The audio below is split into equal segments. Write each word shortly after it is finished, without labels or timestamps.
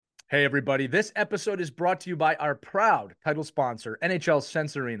Hey, everybody. This episode is brought to you by our proud title sponsor, NHL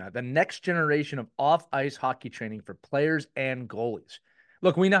Sense Arena, the next generation of off-ice hockey training for players and goalies.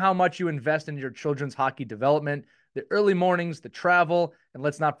 Look, we know how much you invest in your children's hockey development, the early mornings, the travel, and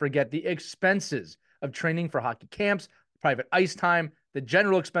let's not forget the expenses of training for hockey camps, private ice time, the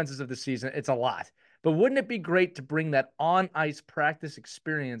general expenses of the season. It's a lot. But wouldn't it be great to bring that on-ice practice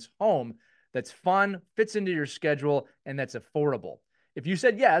experience home that's fun, fits into your schedule, and that's affordable? If you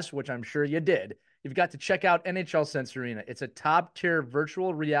said yes, which I'm sure you did, you've got to check out NHL Sense Arena. It's a top-tier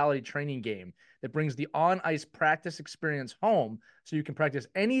virtual reality training game that brings the on-ice practice experience home so you can practice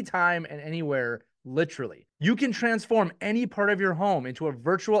anytime and anywhere, literally. You can transform any part of your home into a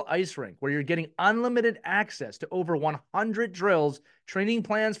virtual ice rink where you're getting unlimited access to over 100 drills, training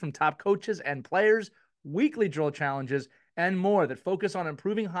plans from top coaches and players, weekly drill challenges, and more that focus on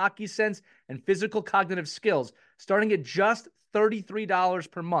improving hockey sense and physical cognitive skills, starting at just $33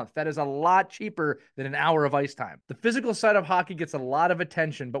 per month. That is a lot cheaper than an hour of ice time. The physical side of hockey gets a lot of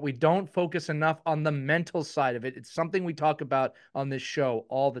attention, but we don't focus enough on the mental side of it. It's something we talk about on this show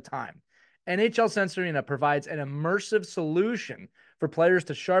all the time. NHL Sense Arena provides an immersive solution for players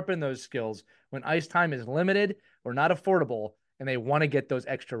to sharpen those skills when ice time is limited or not affordable and they want to get those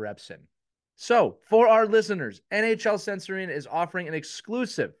extra reps in. So, for our listeners, NHL Sense Arena is offering an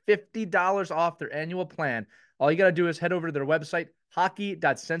exclusive $50 off their annual plan. All you got to do is head over to their website,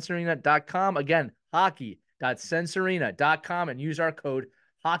 hockey.sensearena.com. Again, hockey.sensearena.com, and use our code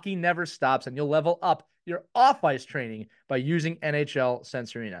Hockey Never Stops, and you'll level up your off-ice training by using NHL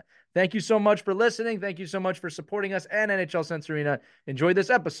Sense Arena. Thank you so much for listening. Thank you so much for supporting us and NHL Sense Arena. Enjoy this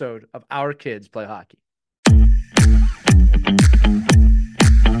episode of Our Kids Play Hockey.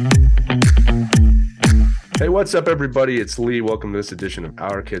 Hey, what's up, everybody? It's Lee. Welcome to this edition of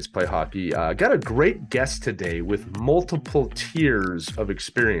Our Kids Play Hockey. Got a great guest today with multiple tiers of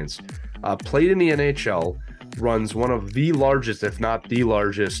experience. Played in the NHL, runs one of the largest, if not the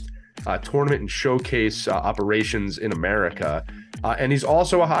largest, tournament and showcase operations in America. And he's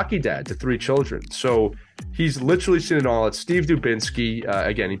also a hockey dad to 3 children. So he's literally seen it all. It's Steve Dubinsky.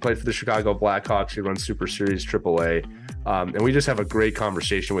 Again, he played for the Chicago Blackhawks. He runs SuperSeries AAA. And we just have a great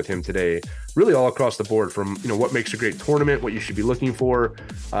conversation with him today, really all across the board, from what makes a great tournament, what you should be looking for,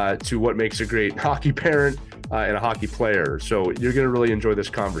 to what makes a great hockey parent and a hockey player. So you're going to really enjoy this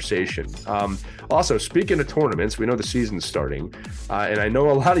conversation. Also, speaking of tournaments, we know the season's starting, and I know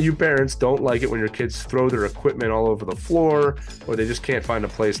a lot of you parents don't like it when your kids throw their equipment all over the floor, or they just can't find a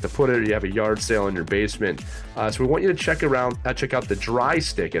place to put it, or you have a yard sale in your basement. So we want you to check out the dry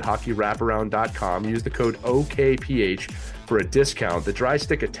stick at hockeywraparound.com. Use the code OKPH for a discount. The dry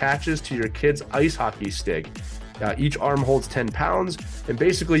stick attaches to your kid's ice hockey stick. Each arm holds 10 pounds, and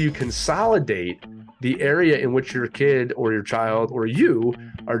basically you consolidate the area in which your kid or your child or you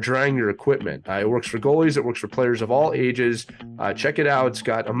are drying your equipment. It works for goalies. It works for players of all ages. Check it out. It's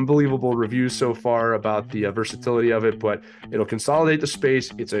got unbelievable reviews so far about the versatility of it, but it'll consolidate the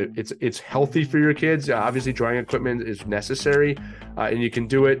space. It's healthy for your kids. Obviously, drying equipment is necessary, and you can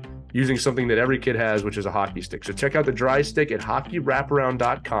do it using something that every kid has, which is a hockey stick. So check out the dry stick at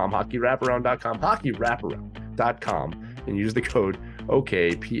hockeywraparound.com, hockeywraparound.com, and use the code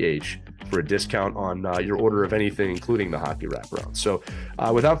OKPH for a discount on your order of anything, including the Hockey Wraparound. So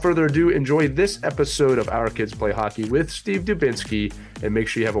without further ado, enjoy this episode of Our Kids Play Hockey with Steve Dubinsky, and make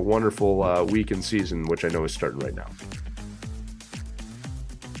sure you have a wonderful week and season, which I know is starting right now.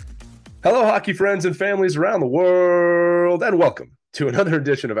 Hello, hockey friends and families around the world, and welcome to another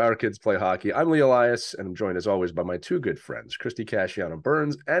edition of Our Kids Play Hockey. I'm Lee Elias, and I'm joined as always by my 2 good friends, Christy Casciano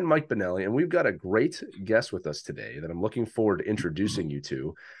Burns and Mike Benelli, and we've got a great guest with us today that I'm looking forward to introducing you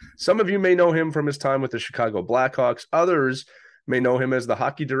to. Some of you may know him from his time with the Chicago Blackhawks. Others may know him as the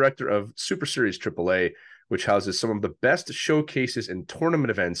hockey director of SuperSeries AAA, which houses some of the best showcases and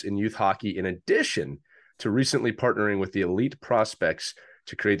tournament events in youth hockey, in addition to recently partnering with the Elite Prospects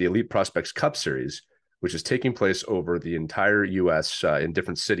to create the Elite Prospects Cup Series, which is taking place over the entire U.S. In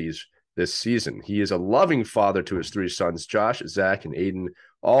different cities this season. He is a loving father to his 3 sons, Josh, Zach, and Aiden,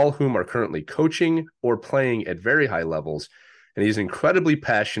 all whom are currently coaching or playing at very high levels. And he's incredibly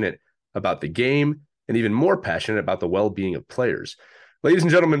passionate about the game and even more passionate about the well-being of players. Ladies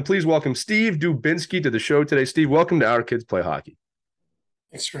and gentlemen, please welcome Steve Dubinsky to the show today. Steve, welcome to Our Kids Play Hockey.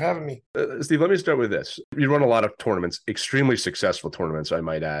 Thanks for having me. Steve, let me start with this. You run a lot of tournaments, extremely successful tournaments, I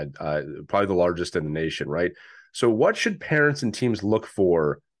might add, probably the largest in the nation, right? So what should parents and teams look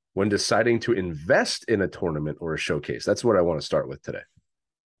for when deciding to invest in a tournament or a showcase? That's what I want to start with today.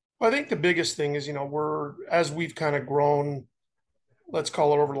 Well, I think the biggest thing is, as we've kind of grown, let's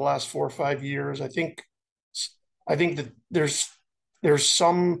call it over the last 4 or 5 years, I think that there's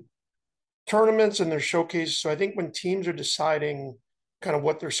some tournaments and there's showcases. So I think when teams are deciding kind of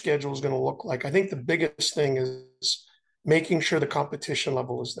what their schedule is going to look like, I think the biggest thing is making sure the competition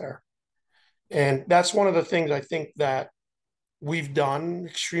level is there. And that's one of the things I think that we've done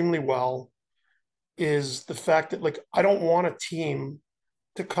extremely well is the fact that, like, I don't want a team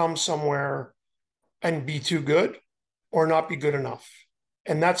to come somewhere and be too good or not be good enough.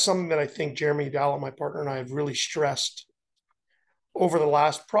 And that's something that I think Jeremy Dalla, my partner, and I have really stressed over the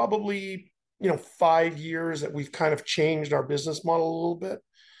last probably 5 years that we've kind of changed our business model a little bit,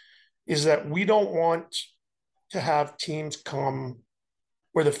 is that we don't want to have teams come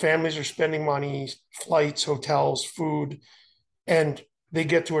where the families are spending money, flights, hotels, food, and they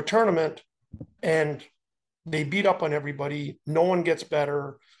get to a tournament and they beat up on everybody. No one gets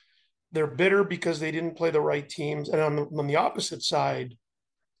better. They're bitter because they didn't play the right teams. And on the opposite side,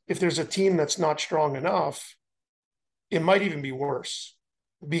 if there's a team that's not strong enough, it might even be worse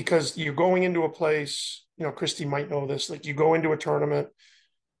because you're going into a place, Christy might know this, like you go into a tournament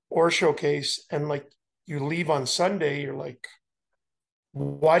or a showcase and like you leave on Sunday, you're like,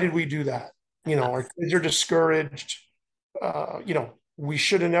 why did we do that? Our kids are discouraged. We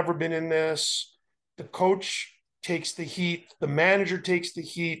should have never been in this. The coach takes the heat. The manager takes the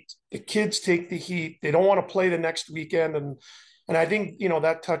heat. The kids take the heat. They don't want to play the next weekend. And I think,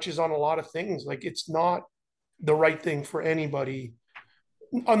 that touches on a lot of things. Like it's not the right thing for anybody.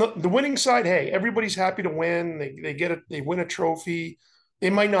 On the winning side, hey, everybody's happy to win. They win a trophy. They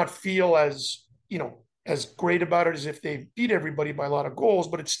might not feel as great about it as if they beat everybody by a lot of goals,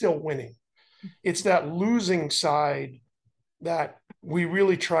 but it's still winning. It's that losing side that we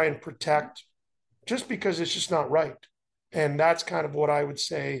really try and protect just because it's just not right. And that's kind of what I would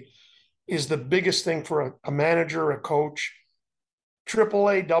say is the biggest thing for a manager, a coach,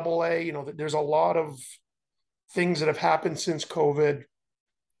 AAA, AA. There's a lot of things that have happened since COVID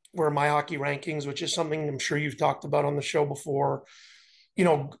where my hockey rankings, which is something I'm sure you've talked about on the show before,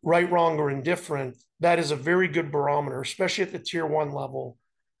 right, wrong, or indifferent, that is a very good barometer, especially at the tier 1 level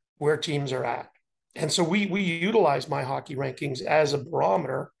where teams are at. And so we utilize my hockey rankings as a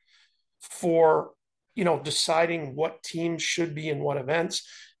barometer for, deciding what teams should be in what events.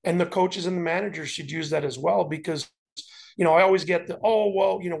 And the coaches and the managers should use that as well, because, I always get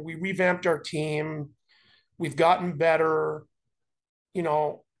we revamped our team. We've gotten better,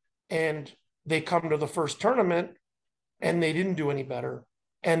 and they come to the first tournament and they didn't do any better.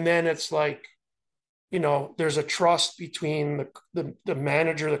 And then it's like, there's a trust between the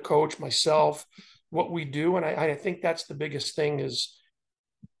manager, the coach, myself, what we do. And I think that's the biggest thing is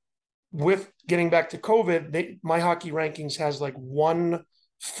with getting back to COVID, my hockey rankings has like one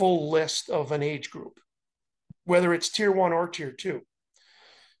full list of an age group, whether it's tier 1 or tier 2.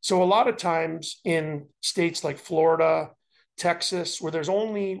 So a lot of times in states like Florida, Texas, where there's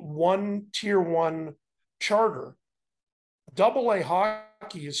only one tier 1 charter, AA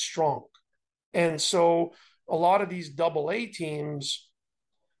hockey is strong. And so a lot of these AA teams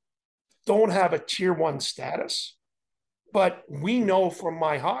don't have a tier 1 status, but we know from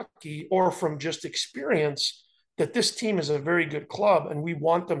my hockey or from just experience that this team is a very good club and we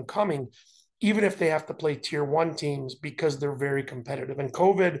want them coming, even if they have to play tier 1 teams because they're very competitive. And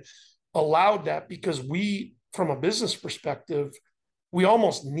COVID allowed that because we, from a business perspective, we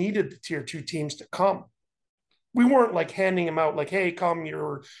almost needed the tier 2 teams to come. We weren't like handing them out like, hey, come,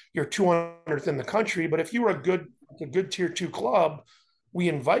 you're 200th in the country. But if you were a good tier 2 club, we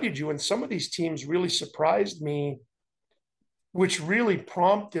invited you. And some of these teams really surprised me, which really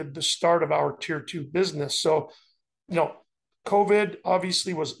prompted the start of our tier 2 business. So, COVID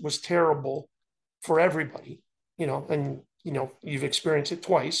obviously was terrible for everybody, and, you've experienced it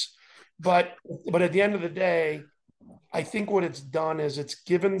twice. But at the end of the day, I think what it's done is it's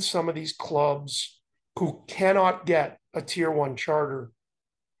given some of these clubs who cannot get a tier 1 charter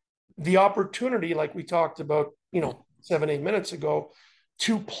the opportunity, like we talked about, 7-8 minutes ago,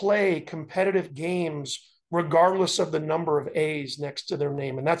 to play competitive games regardless of the number of A's next to their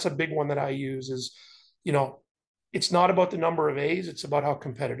name. And that's a big one that I use is, it's not about the number of A's, it's about how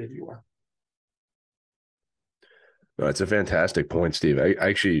competitive you are. No, it's a fantastic point, Steve. I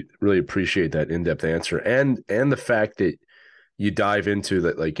actually really appreciate that in-depth answer and the fact that you dive into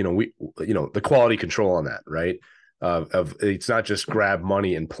that, like, the quality control on that, right? Of it's not just grab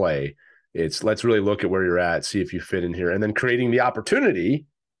money and play. It's let's really look at where you're at, see if you fit in here, and then creating the opportunity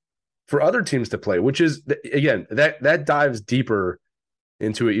for other teams to play, which is, again, that dives deeper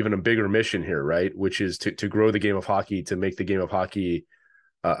into even a bigger mission here, right? Which is to grow the game of hockey, to make the game of hockey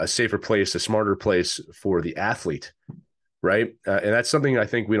a safer place, a smarter place for the athlete, right? And that's something I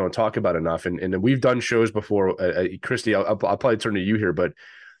think we don't talk about enough. And we've done shows before. Christy, I'll probably turn to you here, but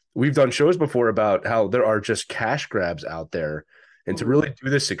we've done shows before about how there are just cash grabs out there. And to really do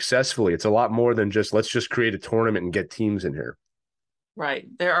this successfully, it's a lot more than just let's just create a tournament and get teams in here. Right.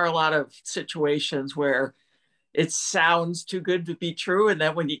 There are a lot of situations where it sounds too good to be true. And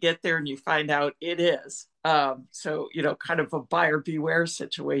then when you get there and you find out it is. So, kind of a buyer beware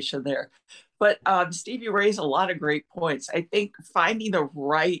situation there. But Steve, you raise a lot of great points. I think finding the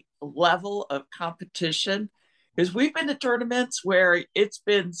right level of competition, because we've been to tournaments where it's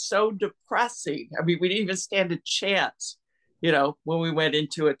been so depressing. I mean, we didn't even stand a chance, when we went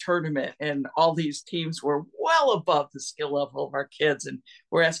into a tournament and all these teams were well above the skill level of our kids. And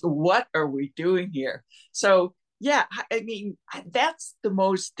we're asking, what are we doing here? So, yeah, I mean, that's the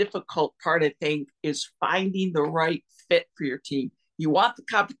most difficult part, I think, is finding the right fit for your team. You want the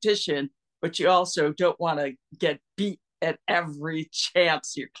competition, but you also don't want to get beat at every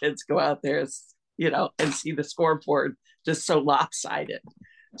chance your kids go out there, and see the scoreboard just so lopsided.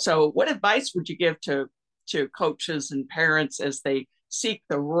 So what advice would you give to coaches and parents as they seek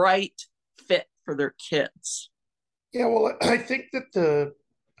the right fit for their kids? Yeah, well, I think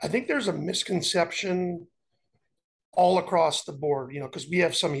there's a misconception all across the board, because we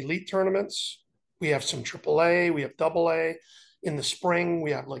have some elite tournaments, we have some AAA, we have AA. In the spring,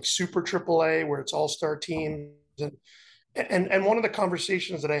 we have like Super AAA where it's all-star teams. And one of the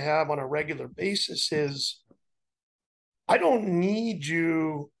conversations that I have on a regular basis is, I don't need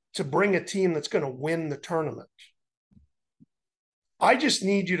you to bring a team that's going to win the tournament. I just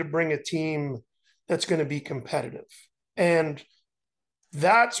need you to bring a team that's going to be competitive. And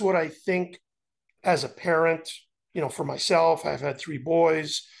that's what I think as a parent, for myself, I've had 3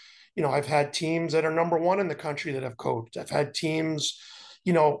 boys, I've had teams that are number 1 in the country that I've coached. I've had teams,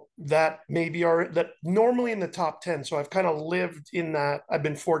 that maybe are that normally in the top 10. So I've kind of lived in that. I've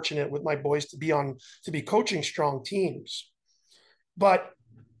been fortunate with my boys to be coaching strong teams. But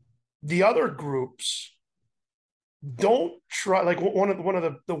the other groups don't try, like one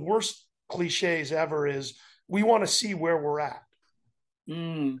of the worst cliches ever is, we want to see where we're at.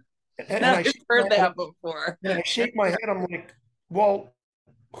 And I've heard that before. And I shake my head. I'm like, well,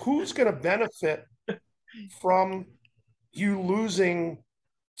 who's going to benefit from you losing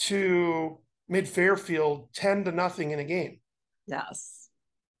to Mid-Fairfield 10-0 in a game? Yes.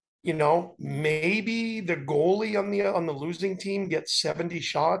 Maybe the goalie on the losing team gets 70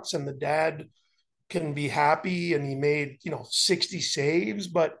 shots and the dad can be happy and he made 60 saves,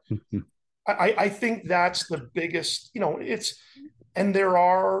 but I think that's the biggest. There's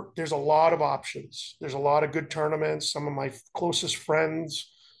a lot of options. There's a lot of good tournaments. Some of my closest friends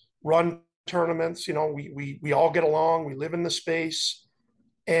run tournaments. We all get along. We live in the space,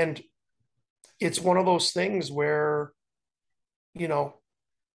 and it's one of those things where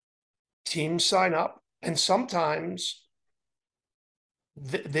teams sign up, and sometimes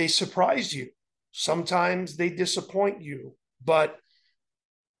they surprise you. Sometimes they disappoint you. But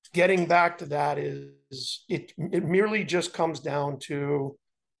getting back to that is it merely just comes down to,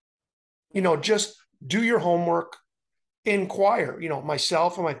 just do your homework, inquire.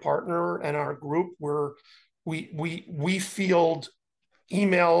 Myself and my partner and our group, we field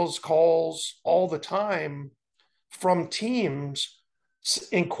emails, calls all the time from teams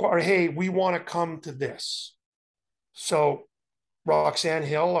inquire, hey, we want to come to this. So Roxanne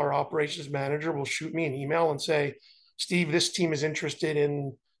Hill, our operations manager, will shoot me an email and say, Steve, this team is interested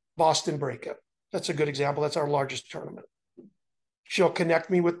in Boston Breakout. That's a good example. That's our largest tournament. She'll connect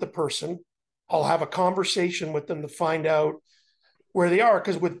me with the person. I'll have a conversation with them to find out where they are.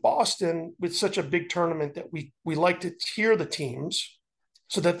 Because with Boston, with such a big tournament, that we like to tier the teams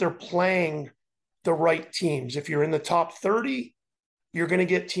so that they're playing the right teams. If you're in the top 30, you're going to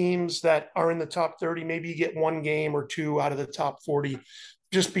get teams that are in the top 30. Maybe you get 1 game or 2 out of the top 40,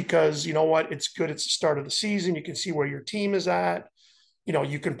 just because, it's good. It's the start of the season. You can see where your team is at.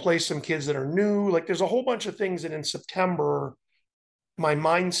 You can play some kids that are new. Like, there's a whole bunch of things that in September, my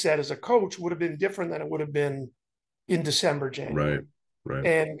mindset as a coach would have been different than it would have been in December, January. Right.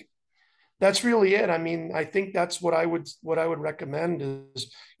 And that's really it. I mean, I think that's what I would recommend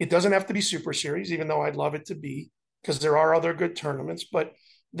is, it doesn't have to be SuperSeries, even though I'd love it to be, because there are other good tournaments. But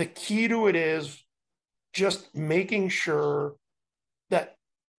the key to it is just making sure that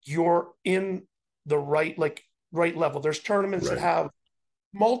you're in the right level. There's tournaments that have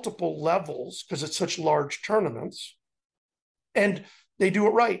multiple levels because it's such large tournaments, and they do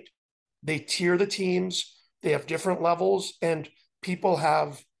it right. They tier the teams. They have different levels, and people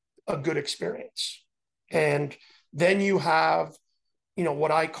have a good experience. And then you have,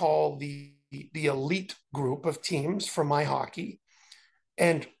 what I call the elite group of teams from my hockey,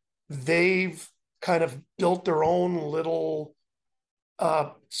 and they've kind of built their own little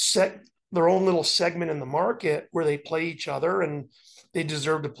set their own little segment in the market where they play each other and they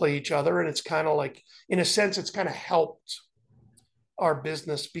deserve to play each other. And it's kind of like, in a sense, it's kind of helped our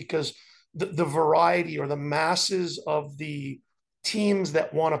business because the variety or the masses of the teams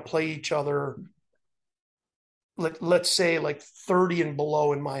that want to play each other, let's say like 30 and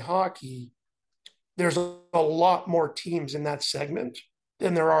below in my hockey, there's a lot more teams in that segment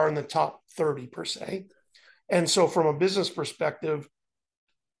than there are in the top 30 per se. And so from a business perspective,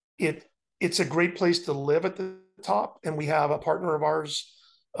 it's a great place to live at the top. And we have a partner of ours,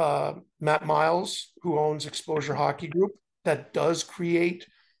 Matt Miles, who owns Exposure Hockey Group, that does create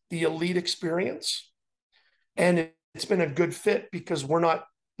the elite experience. And it's been a good fit because we're not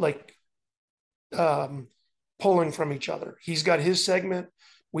like pulling from each other. He's got his segment.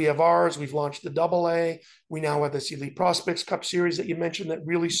 We have ours. We've launched the AA. We now have this Elite Prospects Cup series that you mentioned that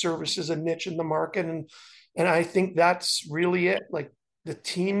really services a niche in the market. And I think that's really it. Like the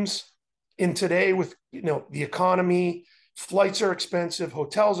teams in today with, the economy, flights are expensive,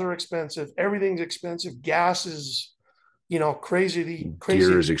 hotels are expensive, everything's expensive. Gas is, crazy.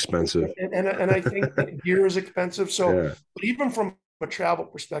 Gear is expensive. And I think that gear is expensive. So, Yeah. but even from a travel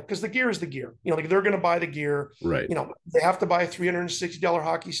perspective, because the gear is the gear, like they're going to buy the gear, Right. They have to buy a $360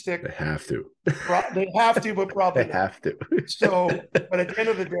 hockey stick. They have to. They have to, but probably They have to. So, but at the end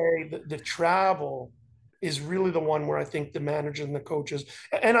of the day, the travel is really the one where I think the managers and the coaches,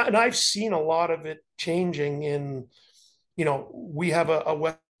 and I've seen a lot of it changing in, we have a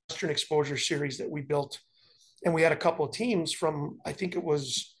Western Exposure series that we built, and we had a couple of teams from, I think it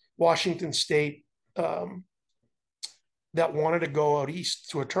was Washington State, that wanted to go out east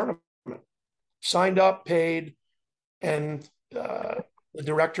to a tournament, signed up, paid, and the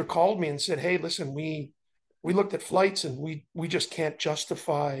director called me and said, "Hey, listen, we looked at flights and we just can't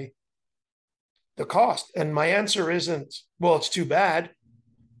justify the cost." And my answer isn't, well, it's too bad.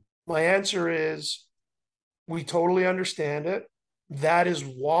 My answer is, we totally understand it. That is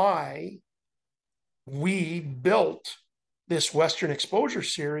why we built this Western Exposure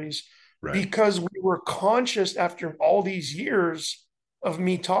series, right? Because we were conscious after all these years of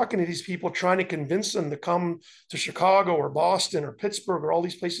me talking to these people, trying to convince them to come to Chicago or Boston or Pittsburgh or all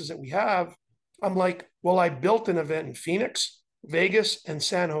these places that we have. I'm like, well, I built an event in Phoenix, Vegas, and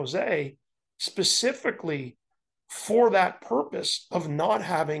San Jose specifically for that purpose of not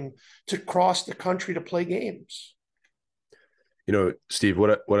having to cross the country to play games. Steve,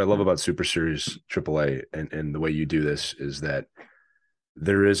 what I love about SuperSeries AAA and the way you do this is that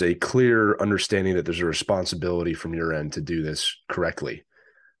there is a clear understanding that there's a responsibility from your end to do this correctly.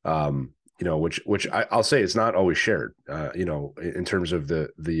 Which I'll say it's not always shared, in terms of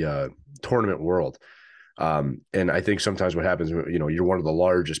the tournament world. And I think sometimes what happens, you're one of the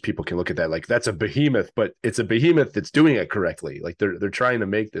largest, people can look at that like that's a behemoth, but it's a behemoth that's doing it correctly. Like they're trying to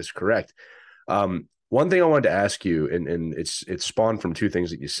make this correct. One thing I wanted to ask you, and it's spawned from two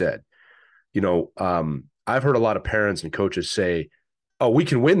things that you said. I've heard a lot of parents and coaches say, "Oh, we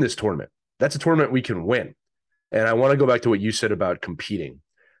can win this tournament. That's a tournament we can win." And I want to go back to what you said about competing,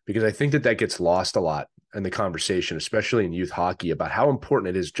 because I think that gets lost a lot in the conversation, especially in youth hockey, about how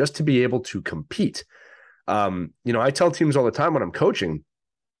important it is just to be able to compete. I tell teams all the time when I'm coaching,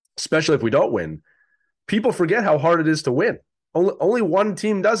 especially if we don't win, people forget how hard it is to win. Only one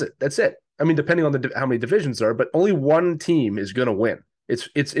team does it. That's it. I mean, depending on how many divisions there are, but only one team is going to win.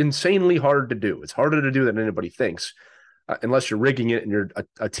 It's insanely hard to do. It's harder to do than anybody thinks, unless you're rigging it and you're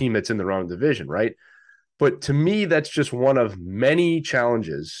a team that's in the wrong division, right? But to me, that's just one of many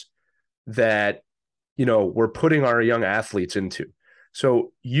challenges that, we're putting our young athletes into.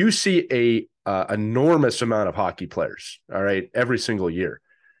 So you see a enormous amount of hockey players, all right, every single year.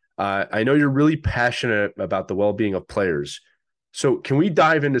 I know you're really passionate about the well-being of players. So can we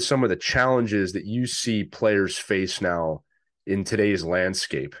dive into some of the challenges that you see players face now in today's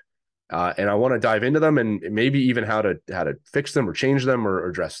landscape? And I want to dive into them and maybe even how to fix them or change them or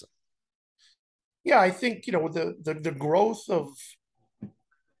address them. Yeah, I think, the growth of,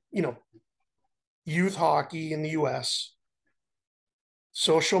 youth hockey in the US,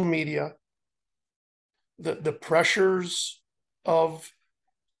 social media, the pressures of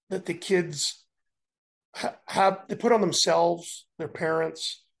that the kids have they put on themselves, their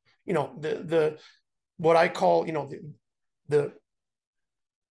parents, the what I call, the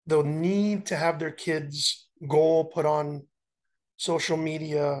need to have their kids' goal put on social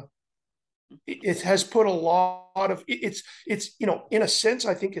media. It has put a lot of it's in a sense,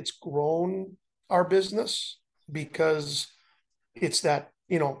 I think it's grown our business because it's that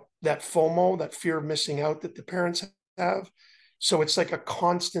FOMO, that fear of missing out that the parents have. So it's like a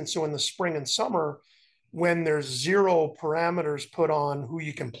constant. So in the spring and summer, when there's zero parameters put on who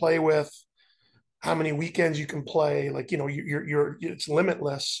you can play with, how many weekends you can play, like, it's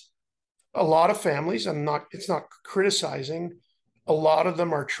limitless. A lot of families, it's not criticizing, a lot of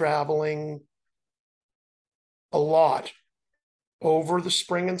them are traveling a lot over the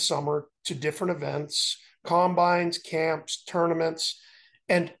spring and summer to different events, combines, camps, tournaments,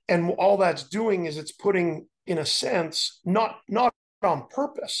 and all that's doing is it's putting, in a sense, not on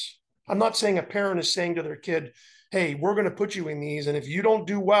purpose. I'm not saying a parent is saying to their kid, hey, we're going to put you in these, and if you don't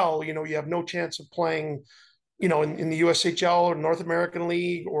do well, you have no chance of playing, in the USHL or North American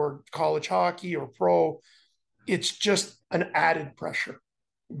League or college hockey or pro. It's just an added pressure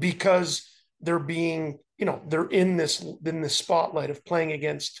because they're being, they're in this spotlight of playing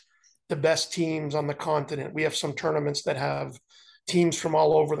against the best teams on the continent. We have some tournaments that have teams from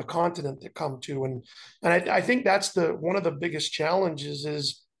all over the continent that come to, and I think that's one of the biggest challenges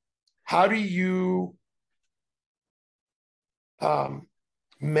is how do you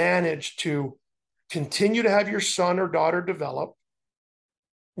manage to continue to have your son or daughter develop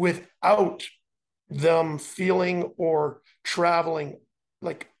without them feeling or traveling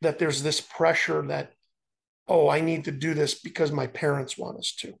like that there's this pressure that, oh, I need to do this because my parents want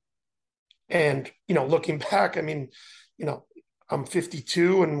us to. And, looking back, I mean, I'm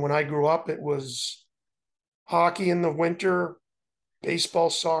 52, and when I grew up, it was hockey in the winter, baseball,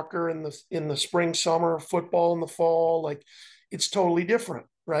 soccer in the spring, summer, football in the fall. Like, it's totally different,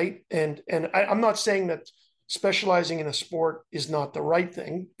 right? And I'm not saying that specializing in a sport is not the right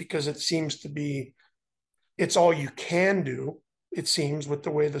thing, because it seems to be, it's all you can do. It seems, with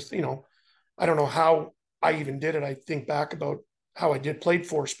the way this, I don't know how I even did it. I think back about how I played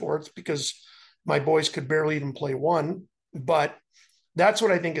 4 sports because my boys could barely even play one. But that's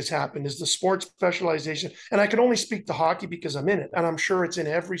what I think has happened is the sport specialization. And I can only speak to hockey because I'm in it, and I'm sure it's in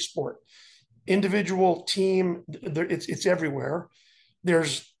every sport, individual, team. It's everywhere.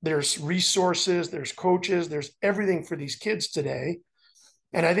 There's resources, there's coaches, there's everything for these kids today.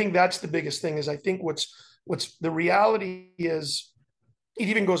 And I think that's the biggest thing is I think what's the reality is, it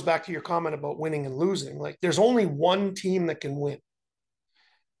even goes back to your comment about winning and losing. Like, there's only one team that can win,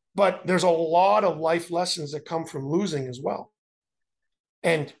 but there's a lot of life lessons that come from losing as well.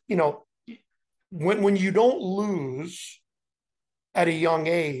 And, when you don't lose at a young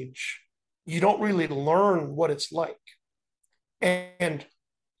age, you don't really learn what it's like. And,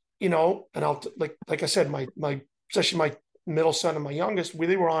 and I'll, like I said, my especially my middle son and my youngest,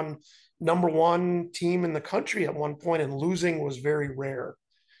 they were on number 1 team in the country at one point, and losing was very rare.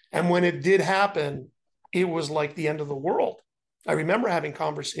 And when it did happen, it was like the end of the world. I remember having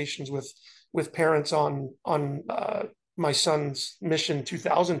conversations with parents on my son's Mission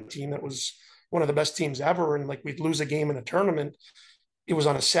 2000 team that was one of the best teams ever, and like, we'd lose a game in a tournament. It was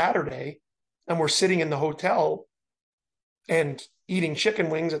on a Saturday, and we're sitting in the hotel and eating chicken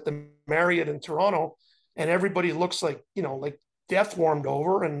wings at the Marriott in Toronto, and everybody looks like, like death warmed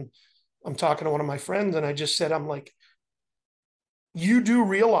over. And I'm talking to one of my friends, and I just said, I'm like, you do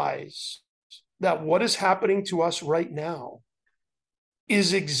realize that what is happening to us right now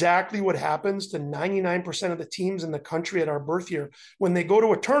is exactly what happens to 99% of the teams in the country at our birth year. When they go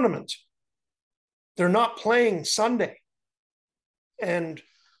to a tournament, they're not playing Sunday. And,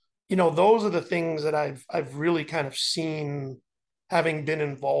 those are the things that I've really kind of seen, having been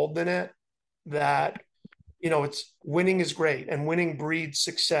involved in it, that, it's winning is great, and winning breeds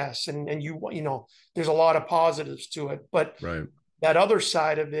success. And there's a lot of positives to it, but right. That other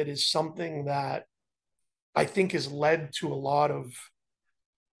side of it is something that I think has led to a lot of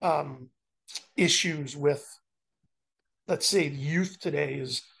issues with, let's say, youth today,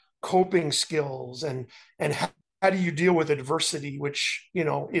 is coping skills and how do you deal with adversity, which,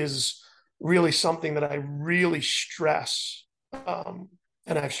 is really something that I really stress.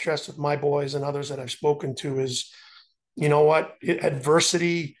 And I've stressed with my boys and others that I've spoken to is,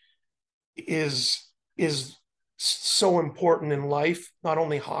 adversity is so important in life, not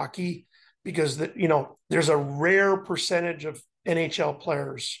only hockey, because there's a rare percentage of NHL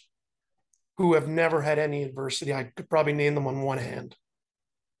players who have never had any adversity. I could probably name them on one hand.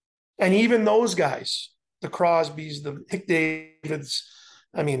 And even those guys, the Crosbys, the McDavids,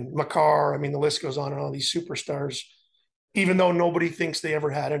 Makar, the list goes on, and all these superstars, even though nobody thinks they ever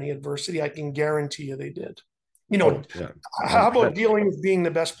had any adversity, I can guarantee you they did. Oh, yeah. How about dealing with being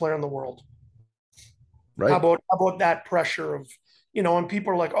the best player in the world? Right. How about that pressure of, and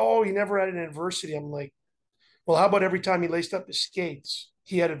people are like, oh, he never had an adversity. I'm like, well, how about every time he laced up his skates,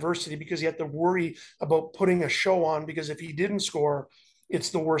 he had adversity because he had to worry about putting a show on, because if he didn't score, it's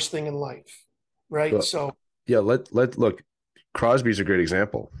the worst thing in life. Right. Well, so yeah, let look, Crosby's a great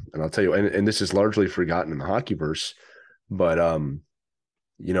example. And I'll tell you, and this is largely forgotten in the hockeyverse, but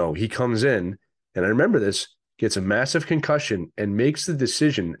he comes in, and I remember this, gets a massive concussion and makes the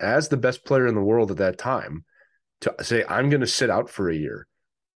decision as the best player in the world at that time to say, I'm going to sit out for a year.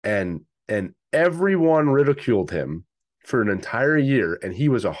 And everyone ridiculed him for an entire year, and he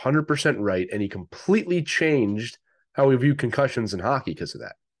was 100% right, and he completely changed how we view concussions in hockey because of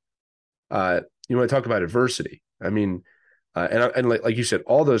that. You want to talk about adversity. I mean, and like you said,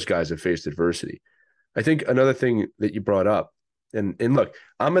 all those guys have faced adversity. I think another thing that you brought up, and look,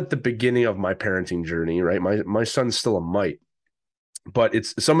 I'm at the beginning of my parenting journey, right? My son's still a mite, but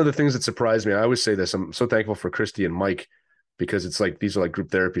it's some of the things that surprised me. I always say this. I'm so thankful for Christy and Mike because it's like these are like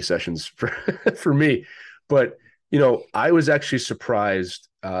group therapy sessions for for me. But I was actually surprised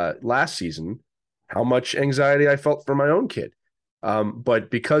last season how much anxiety I felt for my own kid.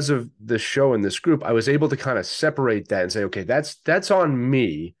 But because of the show and this group, I was able to kind of separate that and say, okay, that's on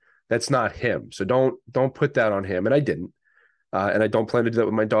me. That's not him. So don't put that on him. And I didn't. And I don't plan to do that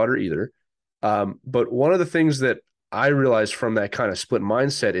with my daughter either. But one of the things that I realized from that kind of split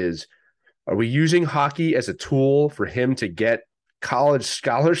mindset is, are we using hockey as a tool for him to get college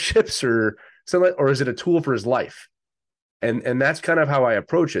scholarships or something, or is it a tool for his life? And that's kind of how I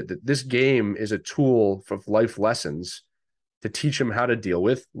approach it, that this game is a tool for life lessons to teach him how to deal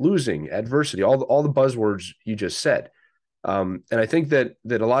with losing, adversity, all the buzzwords you just said. And I think that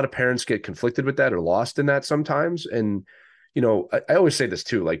a lot of parents get conflicted with that or lost in that sometimes. And, I always say this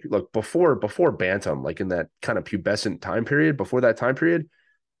too, like, look, before Bantam, like in that kind of pubescent time period, before that time period,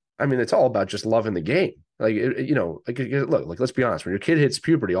 I mean, it's all about just loving the game. Like, look, like, let's be honest, when your kid hits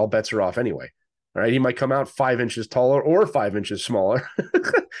puberty, all bets are off anyway. All right. He might come out 5 inches taller or 5 inches smaller.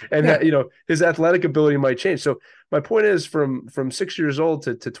 And that, his athletic ability might change. So my point is from 6 years old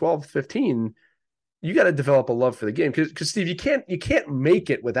to 12, 15, you got to develop a love for the game. Cause Steve, you can't make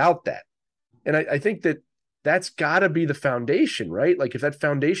it without that. And I think that's gotta be the foundation, right? Like if that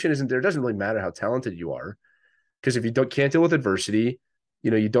foundation isn't there, it doesn't really matter how talented you are. Because if you can't deal with adversity,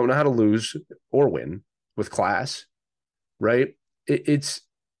 you don't know how to lose or win with class, right? It's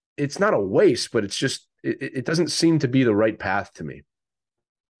not a waste, but it's just it doesn't seem to be the right path to me.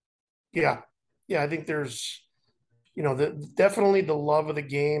 Yeah. I think there's, definitely the love of the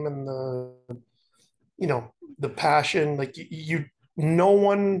game and the passion. Like no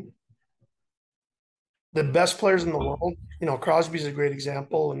one, the best players in the world, Crosby's a great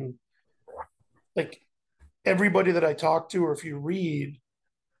example. And like everybody that I talk to, or if you read,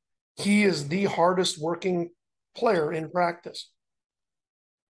 he is the hardest working player in practice.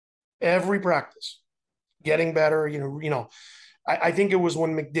 Every practice, getting better. I think it was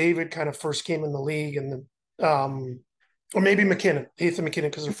when McDavid kind of first came in the league, and or maybe McKinnon, Nathan McKinnon,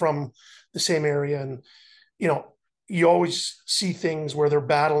 because they're from the same area, and you always see things where they're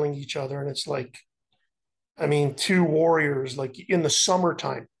battling each other, and it's like, I mean, two warriors like in the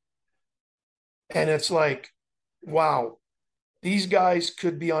summertime, and it's like, wow, these guys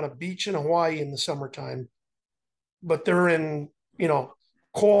could be on a beach in Hawaii in the summertime, but they're in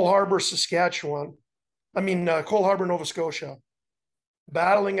Cole Harbor, Saskatchewan. Cole Harbor, Nova Scotia,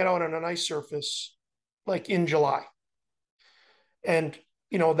 battling it out on an ice surface like in July. And,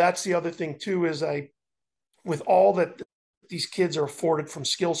 that's the other thing too, is with all that these kids are afforded from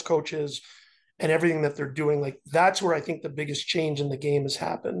skills coaches and everything that they're doing, like that's where I think the biggest change in the game has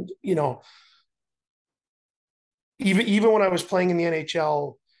happened. Even when I was playing in the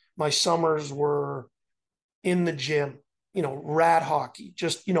NHL, my summers were in the gym, rad hockey,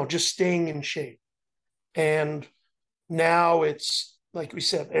 just staying in shape. And now it's like we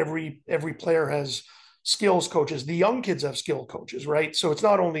said, every player has skills coaches. The young kids have skill coaches, right? So it's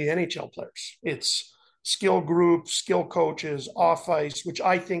not only NHL players, it's skill groups, skill coaches, off ice, which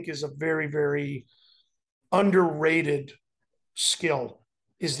I think is a very, very underrated skill,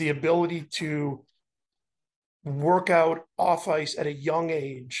 is the ability to work out off ice at a young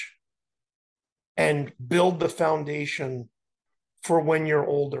age and build the foundation for when you're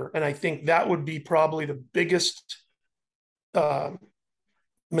older. And I think that would be probably the biggest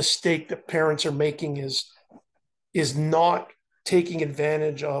mistake that parents are making is not taking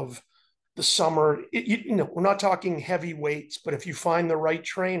advantage of the summer. We're not talking heavy weights, but if you find the right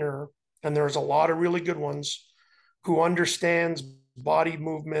trainer, and there's a lot of really good ones who understands body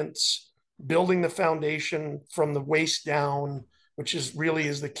movements, building the foundation from the waist down, which is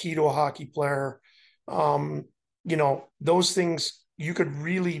the key to a hockey player. Those things, you could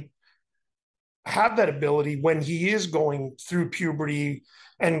really have that ability when he is going through puberty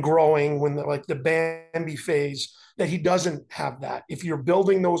and growing, when the Bambi phase, that he doesn't have that. If you're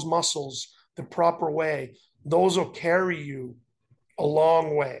building those muscles the proper way, those will carry you a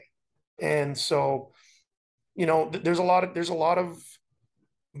long way. And so, there's a lot of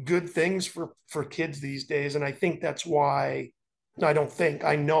good things for kids these days. And I think that's why, I don't think,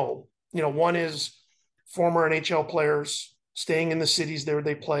 I know, one is former NHL players staying in the cities there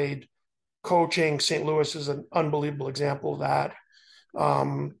they played, coaching. St. Louis is an unbelievable example of that.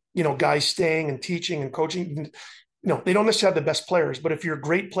 Guys staying and teaching and coaching. They don't necessarily have the best players, but if you're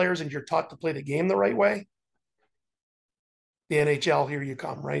great players and you're taught to play the game the right way, the NHL, here you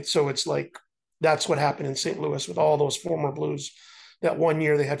come, right? So it's like, that's what happened in St. Louis with all those former Blues. That one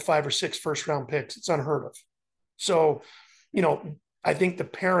year they had 5 or 6 first round picks. It's unheard of. So, I think the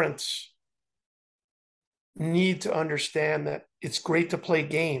parents need to understand that it's great to play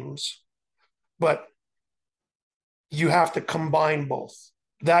games, but you have to combine both.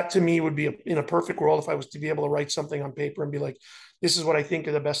 That to me would be in a perfect world, if I was to be able to write something on paper and be like, this is what I think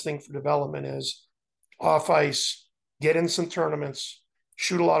of the best thing for development is off ice, get in some tournaments,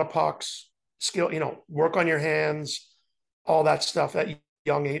 shoot a lot of pucks, skill, work on your hands, all that stuff at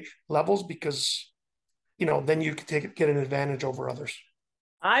young age levels, because, then you can get an advantage over others.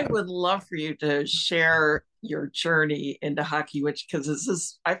 I would love for you to share your journey into hockey, which,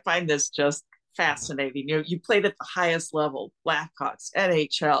 because I find this just fascinating. You played at the highest level, Blackhawks,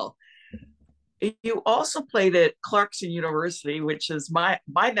 NHL. You also played at Clarkson University, which is my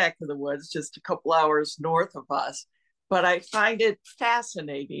neck of the woods, just a couple hours north of us. But I find it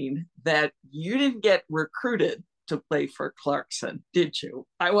fascinating that you didn't get recruited to play for Clarkson, did you?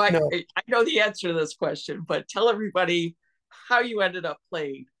 No. I know the answer to this question, but tell everybody how you ended up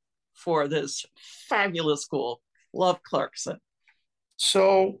playing for this fabulous school. Love Clarkson.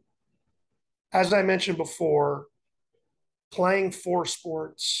 So, as I mentioned before, playing 4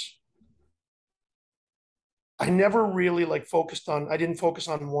 sports, I never really I didn't focus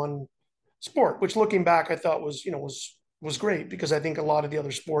on one sport, which looking back, I thought was great, because I think a lot of the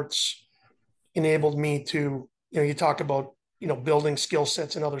other sports enabled me to, you talk about, building skill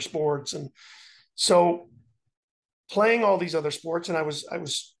sets in other sports. And so playing all these other sports, and I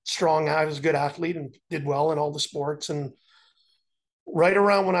was strong. I was a good athlete and did well in all the sports. And right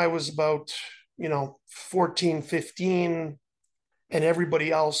around when I was about, 14, 15, and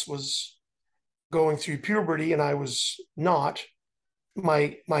everybody else was going through puberty and I was not,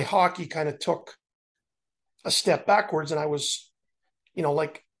 my hockey kind of took a step backwards. And I was,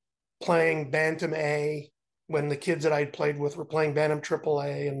 like playing Bantam A when the kids that I had played with were playing Bantam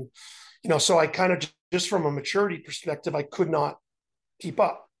AAA. And, so I kind of, just from a maturity perspective, I could not keep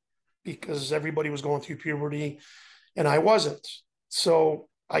up because everybody was going through puberty and I wasn't. So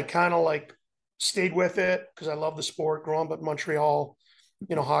I kind of stayed with it because I love the sport. Growing up in Montreal,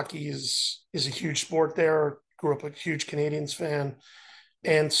 hockey is a huge sport there. Grew up a huge Canadiens fan.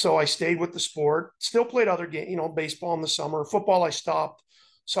 And so I stayed with the sport, still played other games, baseball in the summer. Football, I stopped.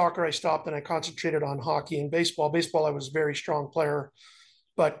 Soccer, I stopped, and I concentrated on hockey and baseball. Baseball, I was a very strong player.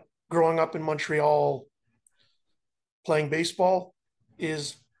 But growing up in Montreal, playing baseball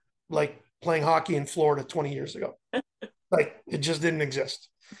is like playing hockey in Florida 20 years ago. It just didn't exist.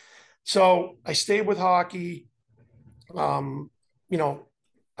 So I stayed with hockey. I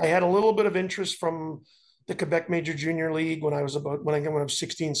had a little bit of interest from the Quebec Major Junior League when I was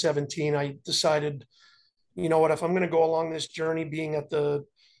 16, 17. I decided, what, if I'm going to go along this journey, being at the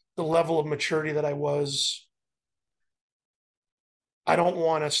level of maturity that I was, I don't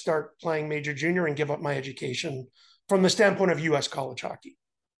want to start playing major junior and give up my education from the standpoint of U.S. college hockey.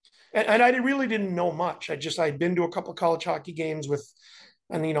 And I really didn't know much. I'd been to a couple of college hockey games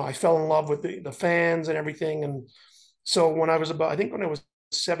and I fell in love with the fans and everything. And so when I was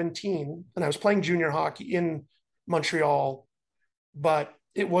 17 and I was playing junior hockey in Montreal, but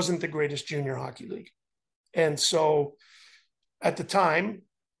it wasn't the greatest junior hockey league. And so at the time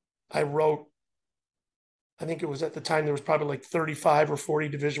I think it was at the time there was probably like 35 or 40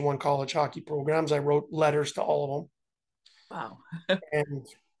 Division I college hockey programs. I wrote letters to all of them. Wow. And,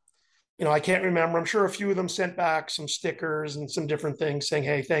 I can't remember. I'm sure a few of them sent back some stickers and some different things saying,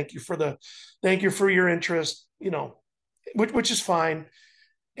 hey, thank you for your interest, which is fine.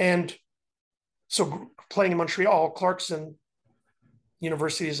 And so playing in Montreal, Clarkson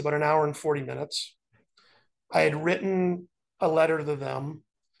University is about an hour and 40 minutes. I had written a letter to them.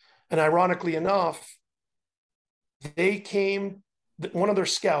 And ironically enough, one of their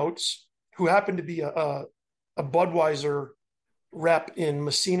scouts, who happened to be a Budweiser rep in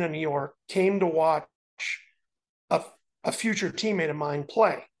Messina, New York, came to watch a future teammate of mine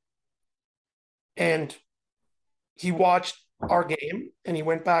play. And he watched our game and he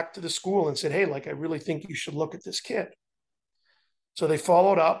went back to the school and said, hey, I really think you should look at this kid. So they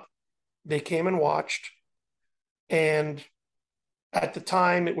followed up. They came and watched. And at the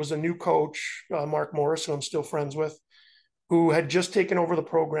time, it was a new coach, Mark Morris, who I'm still friends with, who had just taken over the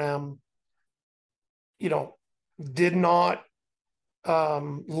program, did not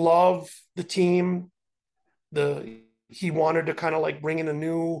love the team. He wanted to kind of like bring in a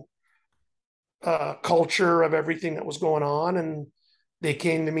new culture of everything that was going on. And they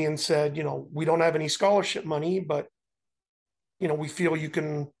came to me and said, we don't have any scholarship money, but, we feel you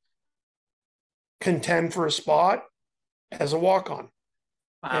can contend for a spot as a walk-on.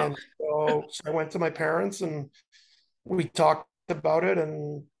 Wow. And so I went to my parents and we talked about it.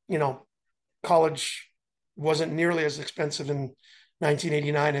 And, college wasn't nearly as expensive in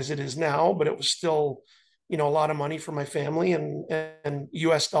 1989 as it is now, but it was still, a lot of money for my family and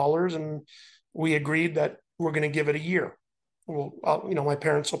US dollars. And we agreed that we're going to give it a year. Well, my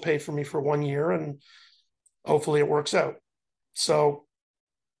parents will pay for me for 1 year and hopefully it works out. So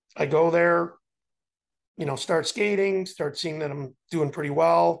I go there, start skating, start seeing that I'm doing pretty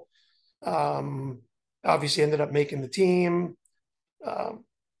well. Obviously ended up making the team,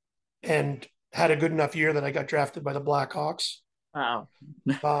 and had a good enough year that I got drafted by the Blackhawks. Wow.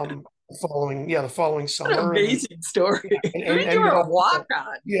 The following What an summer. amazing story. And You were ended a up,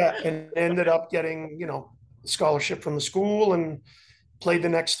 walk-on. and ended up getting, scholarship from the school and played the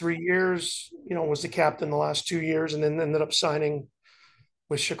next 3 years, was the captain the last 2 years, and then ended up signing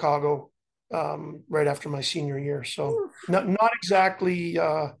with Chicago right after my senior year. So not exactly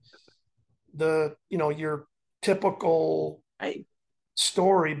your typical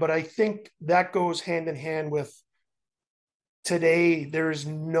story, but I think that goes hand in hand with today. There's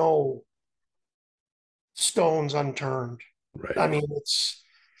no stones unturned. Right. I mean, it's,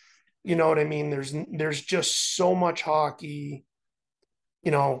 you know what I mean? There's just so much hockey.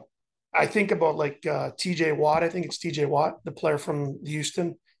 I think about like TJ Watt. I think it's TJ Watt, the player from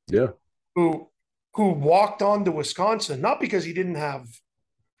Houston. Yeah. Who walked on to Wisconsin, not because he didn't have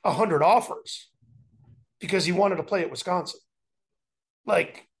 100 offers, because he wanted to play at Wisconsin.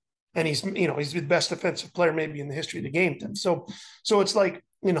 And he's the best defensive player maybe in the history of the game. So it's like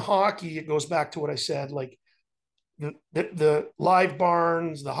in hockey, it goes back to what I said, like the live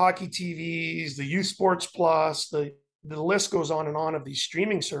barns, the hockey TVs, the Youth Sports Plus, the list goes on and on of these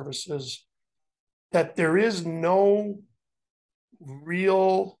streaming services, that there is no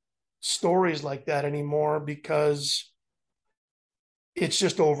real stories like that anymore because it's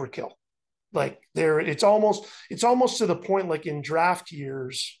just overkill. Like it's almost to the point, like in draft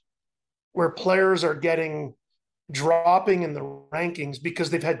years, where players are dropping in the rankings because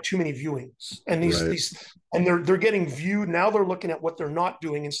they've had too many viewings, and they're getting viewed. Now they're looking at what they're not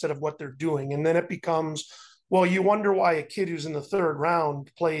doing instead of what they're doing. And then it becomes, well, you wonder why a kid who's in the third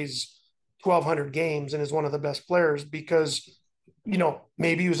round plays 1,200 games and is one of the best players, because,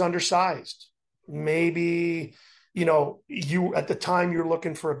 maybe he was undersized. Maybe, you at the time you're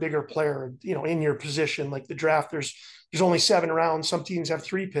looking for a bigger player, in your position. Like the draft, there's only 7 rounds. Some teams have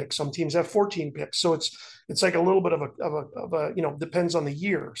 3 picks. Some teams have 14 picks. So it's like a little bit of a depends on the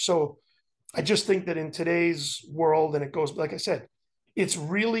year. So I just think that in today's world, and it goes, like I said, it's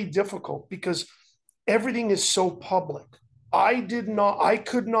really difficult because everything is so public. I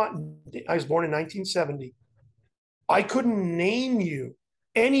was born in 1970. I couldn't name you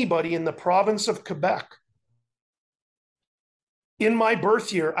anybody in the province of Quebec in my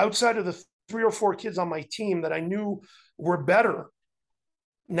birth year, outside of the 3 or 4 kids on my team that I knew were better.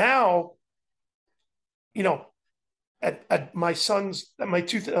 Now, at my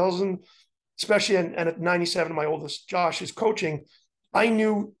 2000, especially, and at 97, my oldest, Josh, is coaching, I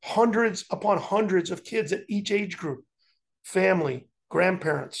knew hundreds upon hundreds of kids at each age group, family,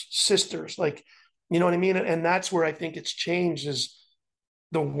 grandparents, sisters, like, you know what I mean? And that's where I think it's changed, is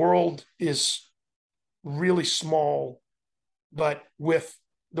the world is really small. But with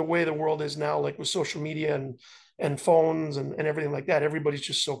the way the world is now, like with social media and phones and everything like that, everybody's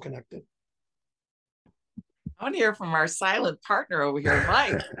just so connected. I want to hear from our silent partner over here,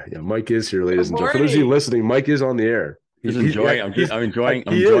 Mike. Yeah, Mike is here, ladies and gentlemen. For those of you listening, Mike is on the air. I'm enjoying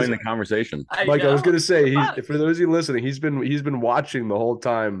the conversation. Mike, I was going to say, for those of you listening, he's been watching the whole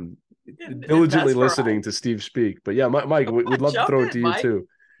time, diligently listening to Steve speak. But yeah, Mike, we'd love to throw it to you too.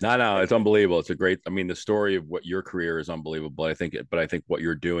 No, it's unbelievable. It's a great. I mean, the story of what your career is unbelievable. I think what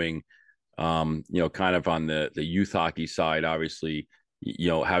you're doing, kind of on the youth hockey side, obviously,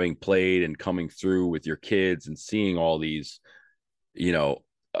 having played and coming through with your kids and seeing all these,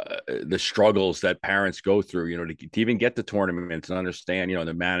 the struggles that parents go through, to even get to tournaments and understand,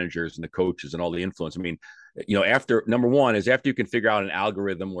 the managers and the coaches and all the influence. I mean, after you can figure out an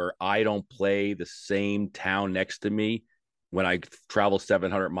algorithm where I don't play the same town next to me when I travel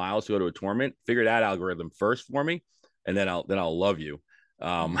 700 miles to go to a tournament, figure that algorithm first for me, and then I'll love you.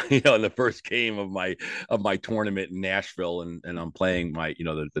 In the first game of my tournament in Nashville, and I'm playing my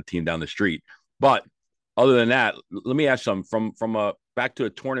the team down the street. But other than that, let me ask some from a back to a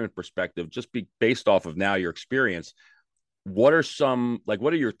tournament perspective, just be based off of now your experience. What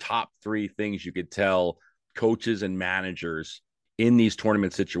are your top 3 things you could tell coaches and managers in these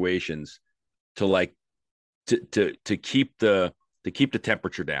tournament situations to to keep the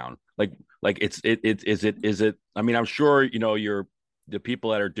temperature down? Is it, I mean, I'm sure you're the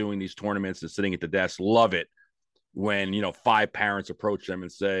people that are doing these tournaments and sitting at the desk love it when 5 parents approach them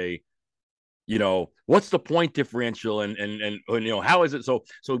and say, what's the point differential and how is it? So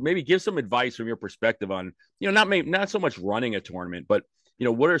maybe give some advice from your perspective on, not so much running a tournament, but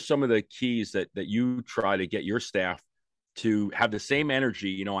what are some of the keys that you try to get your staff to have the same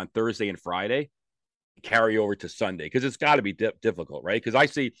energy, on Thursday and Friday carry over to Sunday? Because it's got to be difficult, right? Because I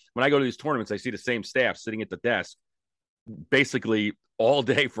see when I go to these tournaments, I see the same staff sitting at the desk basically all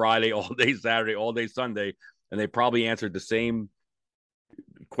day Friday, all day Saturday, all day Sunday, and they probably answered the same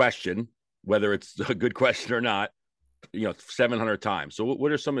question, whether it's a good question or not, 700 times. So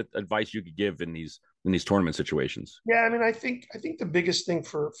what are some advice you could give in these tournament situations? Yeah, I mean, I think the biggest thing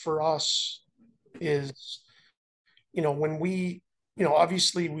for us is, when we,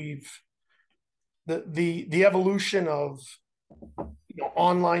 obviously we've the evolution of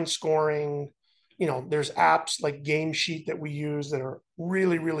online scoring. There's apps like Game Sheet that we use that are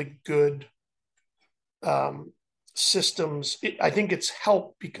really, really good systems. I think it's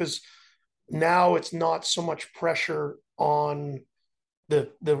helped because now it's not so much pressure on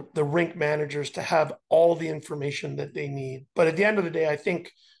the rink managers to have all the information that they need. But at the end of the day, I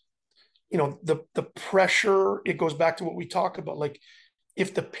think the pressure, it goes back to what we talked about. Like,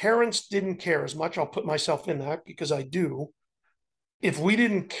 if the parents didn't care as much, I'll put myself in that because I do. If we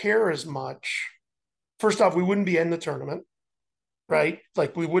didn't care as much, first off, we wouldn't be in the tournament, right?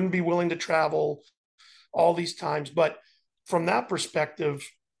 Like, we wouldn't be willing to travel all these times. But from that perspective,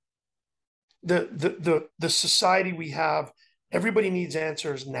 the society we have, everybody needs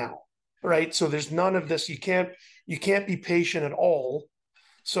answers now, right? So there's none of this. You can't be patient at all.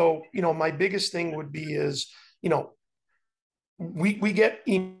 So, my biggest thing would be is, we get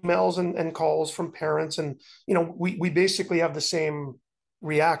emails and calls from parents, and, we basically have the same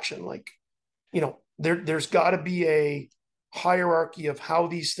reaction. Like, there's got to be a hierarchy of how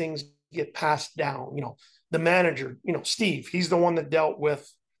these things get passed down. The manager, Steve, he's the one that dealt with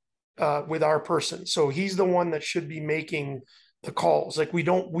our person. So he's the one that should be making the calls. Like, we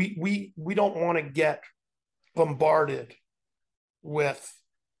don't want to get bombarded with,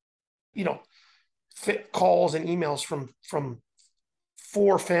 calls and emails from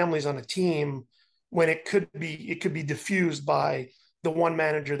 4 families on a team when it could be diffused by the one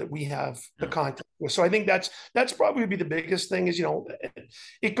manager that we have the contact with. So I think that's probably be the biggest thing is,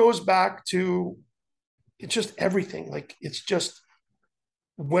 it goes back to, it's just everything. Like, it's just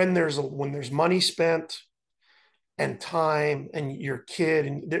when there's money spent and time and your kid,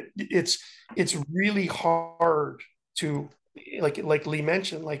 and it's really hard to, like Lee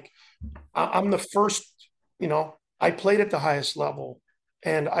mentioned, like, I'm the first, I played at the highest level,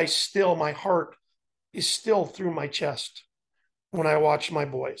 and my heart is still through my chest when I watch my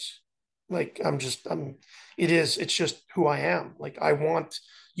boys. Like, it's just who I am. Like,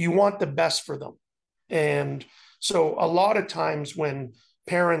 you want the best for them. And so a lot of times when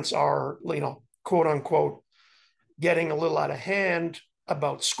parents are, quote unquote, getting a little out of hand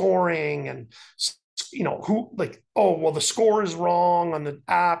about scoring and, the score is wrong on the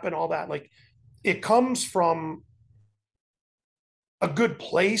app and all that. Like, it comes from a good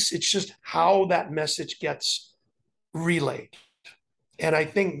place. It's just how that message gets relayed. And I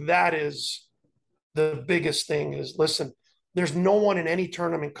think that is the biggest thing is, listen, there's no one in any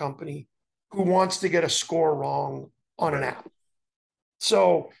tournament company who wants to get a score wrong on an app.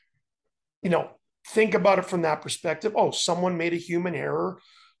 So, think about it from that perspective. Oh, someone made a human error.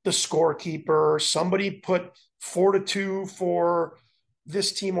 The scorekeeper, somebody put 4-2 for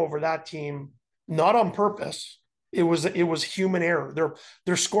this team over that team, not on purpose. It was human error.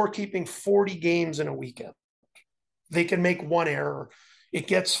 They're scorekeeping 40 games in a weekend. They can make one error. It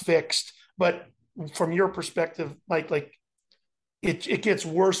gets fixed. But from your perspective, like it gets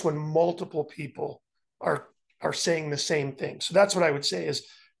worse when multiple people are saying the same thing. So that's what I would say is,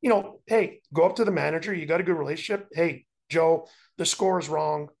 hey, go up to the manager. You got a good relationship. Hey, Joe, the score is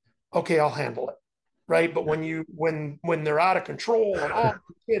wrong. Okay, I'll handle it. Right. But when they're out of control and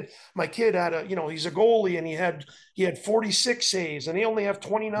my kid had he's a goalie and he had 46 saves and they only have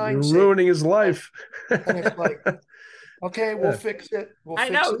 29 You're saves. ruining his life. And it's like, Okay, we'll fix it. We'll I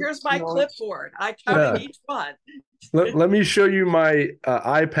fix know. it. Here's my No, clipboard. I counted each one. Let me show you my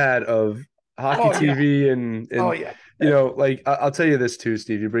iPad of hockey Oh yeah. TV and Oh yeah. like I'll tell you this too,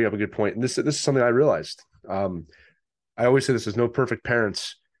 Steve. You bring up a good point, and this is something I realized. I always say this is no perfect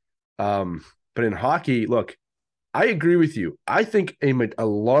parents, but in hockey, look, I agree with you. I think a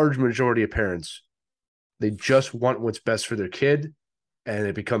large majority of parents, they just want what's best for their kid, and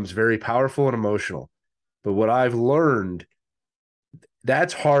it becomes very powerful and emotional. But what I've learned,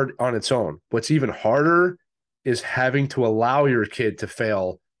 that's hard on its own. What's even harder is having to allow your kid to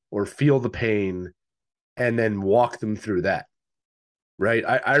fail or feel the pain and then walk them through that. Right.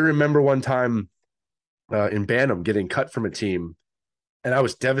 I remember one time in Bantam getting cut from a team, and I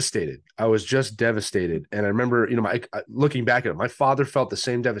was devastated. I was just devastated. And I remember, looking back at it, my father felt the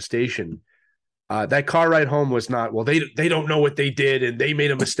same devastation. That car ride home was not, well, they don't know what they did and they made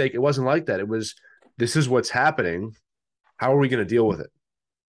a mistake. It wasn't like that. It was, this is what's happening. How are we going to deal with it?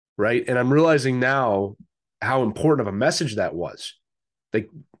 Right. And I'm realizing now how important of a message that was.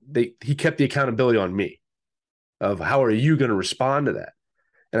 He kept the accountability on me of how are you going to respond to that?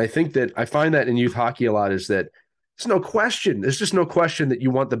 And I think that I find that in youth hockey a lot is that there's no question. There's just no question that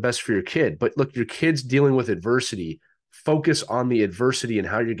you want the best for your kid. But look, your kid's dealing with adversity. Focus on the adversity and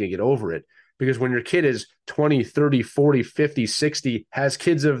how you're going to get over it. Because when your kid is 20, 30, 40, 50, 60, has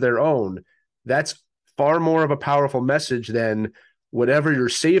kids of their own, that's far more of a powerful message than whatever your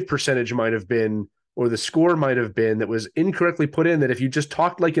save percentage might have been or the score might have been that was incorrectly put in, that if you just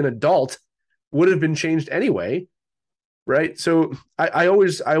talked like an adult would have been changed anyway. Right. So I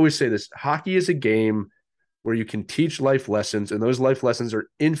always say this: hockey is a game where you can teach life lessons, and those life lessons are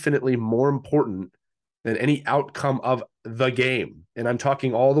infinitely more important than any outcome of the game. And I'm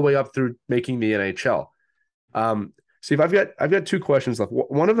talking all the way up through making the NHL. Steve, I've got two questions left.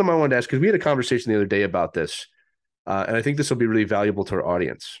 One of them I wanted to ask, because we had a conversation the other day about this, and I think this will be really valuable to our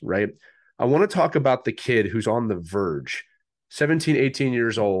audience, right? I want to talk about the kid who's on the verge, 17, 18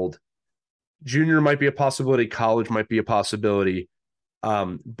 years old. Junior might be a possibility, college might be a possibility.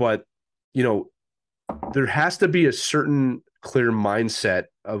 But, there has to be a certain clear mindset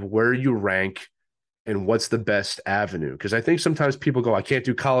of where you rank and what's the best avenue. Because I think sometimes people go, I can't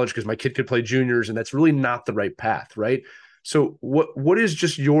do college because my kid could play juniors, and that's really not the right path, right? So what is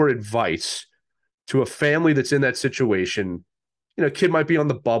just your advice to a family that's in that situation? Kid might be on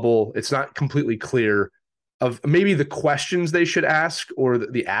the bubble. It's not completely clear of maybe the questions they should ask or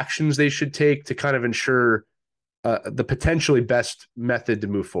the actions they should take to kind of ensure the potentially best method to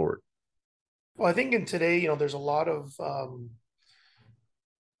move forward. Well, I think in today, there's a lot of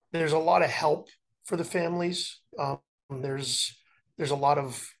help for the families. There's a lot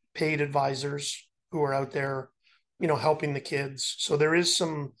of paid advisors who are out there, helping the kids. So there is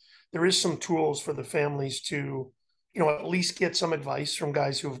some tools for the families to, at least get some advice from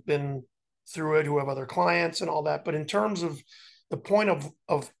guys who have been through it, who have other clients and all that. But in terms of the point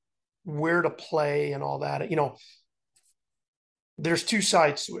of where to play and all that, there's two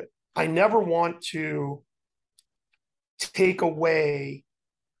sides to it. I never want to take away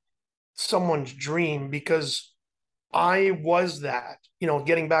someone's dream, because I was that,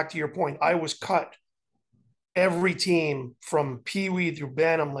 getting back to your point, I was cut every team from Pee Wee through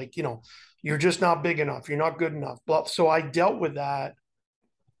Bantam, like, you're just not big enough. You're not good enough. But so I dealt with that.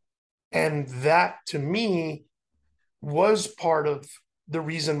 And that to me was part of the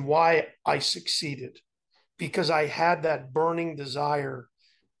reason why I succeeded, because I had that burning desire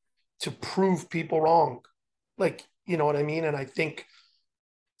to prove people wrong. Like, you know what I mean? And I think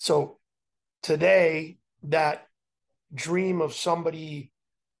so today, that dream of somebody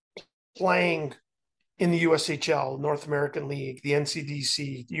playing in the USHL, North American League, the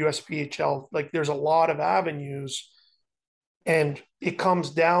NCDC, the USPHL, like there's a lot of avenues. And it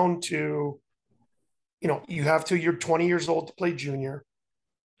comes down to, you have to, you're 20 years old to play junior.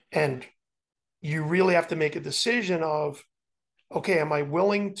 And you really have to make a decision of, okay, am I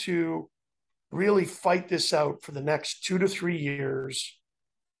willing to really fight this out for the next 2 to 3 years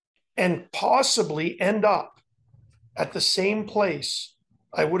and possibly end up at the same place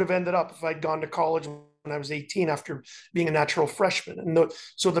I would have ended up if I'd gone to college when I was 18 after being a natural freshman. And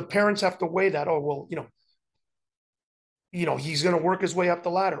so the parents have to weigh that. Oh, well, he's going to work his way up the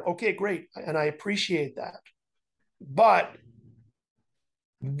ladder. Okay, great. And I appreciate that. But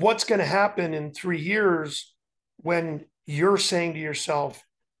what's going to happen in 3 years when you're saying to yourself,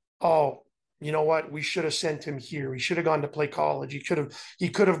 oh, you know what? We should have sent him here. He should have gone to play college. He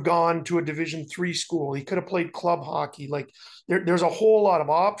could have gone to a Division III school. He could have played club hockey. Like there's a whole lot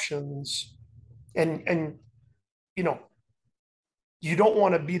of options. And you don't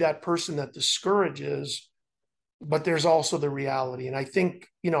want to be that person that discourages but there's also the reality. And I think,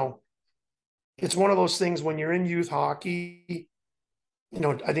 it's one of those things when you're in youth hockey,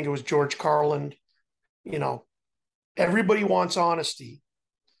 I think it was George Carlin, you know, everybody wants honesty,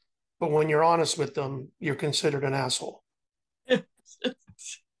 but when you're honest with them, you're considered an asshole. And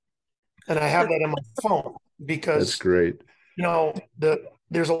I have that in my phone That's because, great.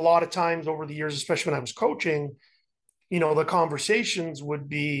 there's a lot of times over the years, especially when I was coaching, the conversations would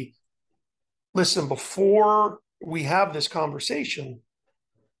be, listen, before we have this conversation,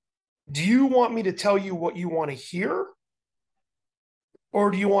 do you want me to tell you what you want to hear?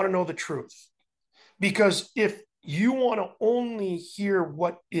 Or do you want to know the truth? Because if you want to only hear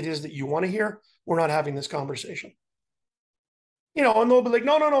what it is that you want to hear, we're not having this conversation. And they'll be like,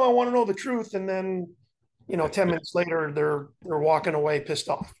 no, no, no, I want to know the truth. And then, 10 minutes later, they're walking away pissed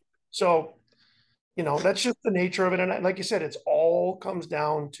off. So, that's just the nature of it. And like you said, it's all comes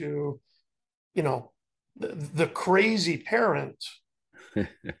down to, the crazy parent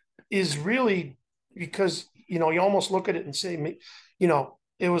is really because, you almost look at it and say,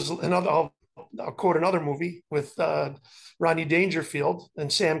 it was another, I'll quote another movie with Rodney Dangerfield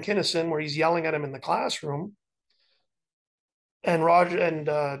and Sam Kinison, where he's yelling at him in the classroom. And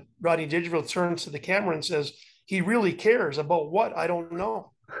Rodney Dangerfield turns to the camera and says, he really cares about what? I don't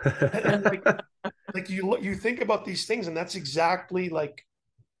know. And like you think about these things, and that's exactly like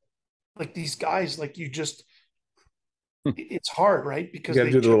these guys, like it's hard, right? Because you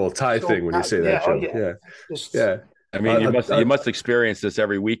got to do the little tie so thing when you say that, Joe. Yeah. Yeah. I mean, you must experience this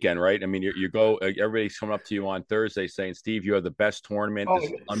every weekend, right? I mean, you go, everybody's coming up to you on Thursday saying, Steve, you have the best tournament.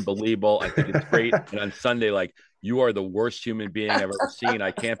 This is unbelievable. I think it's great. And on Sunday, like, you are the worst human being I've ever seen. I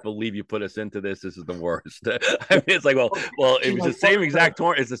can't believe you put us into this. This is the worst. I mean, it's like, well, it was the same exact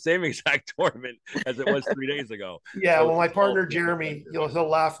tournament. It's the same exact tournament as it was 3 days ago. Yeah. So, well, my partner, Jeremy, he'll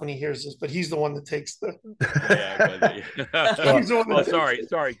laugh when he hears this, but he's the one that takes the.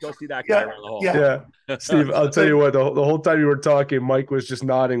 Sorry. Go see that guy around the hall. Yeah. Steve, I'll tell you what, the whole time you were talking, Mike was just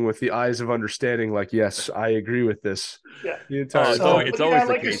nodding with the eyes of understanding, like, yes, I agree with this. Yeah. It's always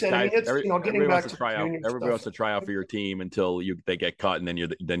the case. Said, guys, everybody wants to try out. Everybody wants to try out for your team until they get cut, and then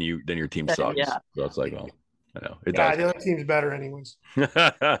your team sucks. Yeah. So it's like, well, I know. The other team's better, anyways.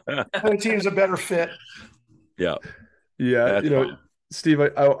 The other team's a better fit. Yeah. Yeah. Fine. Steve,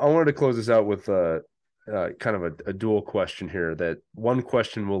 I wanted to close this out with kind of a dual question here. That one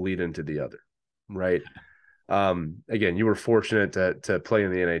question will lead into the other, right? Again, you were fortunate to play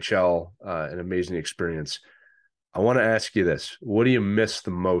in the NHL, an amazing experience. I want to ask you this: what do you miss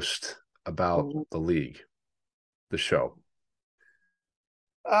the most about the league, the show?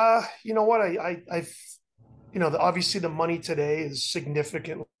 You know what? I've obviously the money today is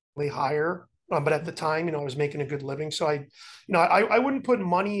significantly higher, but at the time, I was making a good living, so I wouldn't put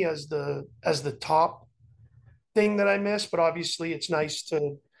money as the top thing that I miss, but obviously it's nice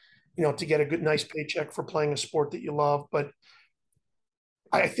to get a nice paycheck for playing a sport that you love. But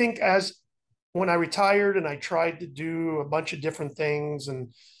I think when I retired and I tried to do a bunch of different things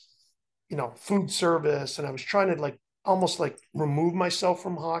and, food service, and I was trying to almost remove myself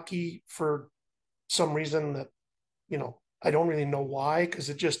from hockey for some reason that, I don't really know why, because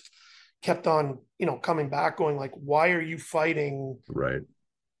it just kept on, coming back going like, why are you fighting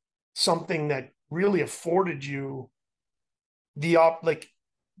something that really afforded you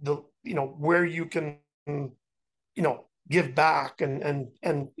where you can, give back and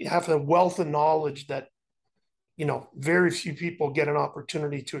have a wealth of knowledge that, very few people get an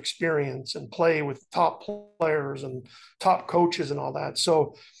opportunity to experience and play with top players and top coaches and all that.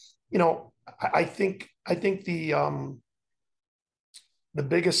 So, I think the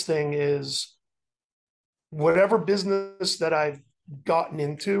biggest thing is whatever business that I've gotten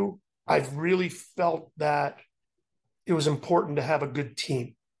into, I've really felt that it was important to have a good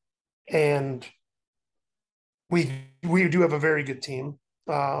team. And we do have a very good team.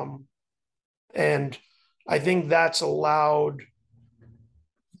 And I think that's allowed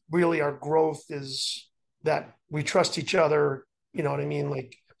really our growth is that we trust each other. You know what I mean?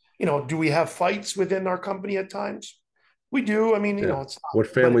 Do we have fights within our company at times? We do. I mean, it's not, what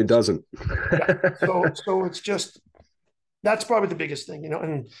family doesn't? So it's just, that's probably the biggest thing,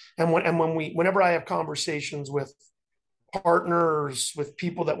 whenever I have conversations with partners, with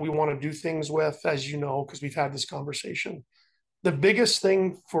people that we want to do things with, as because we've had this conversation, the biggest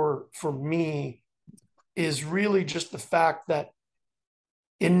thing for me is really just the fact that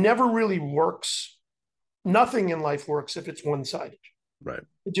it never really works. Nothing in life works if it's one-sided. Right.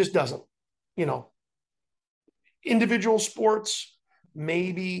 It just doesn't, individual sports,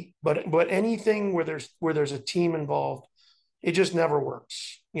 maybe, but anything where there's a team involved, it just never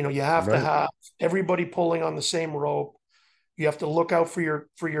works. You have to Right. have everybody pulling on the same rope. You have to look out for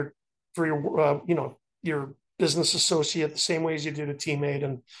your business associate the same way as you do a teammate.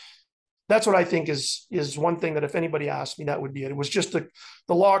 And that's what I think is one thing that if anybody asked me, that would be it. It was just the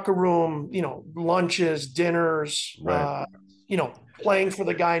locker room, lunches, dinners, Right. playing for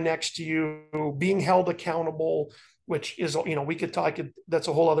the guy next to you, being held accountable, which is, we could talk, that's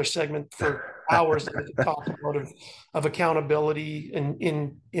a whole other segment for hours that we could talk about of accountability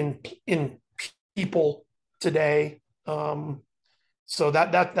in people today. So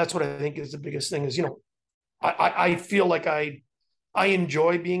that's what I think is the biggest thing is, I feel like I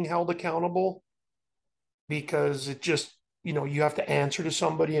enjoy being held accountable because it just, you have to answer to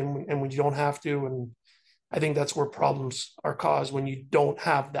somebody and when you don't have to. And I think that's where problems are caused when you don't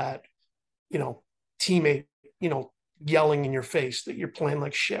have that, teammate, yelling in your face that you're playing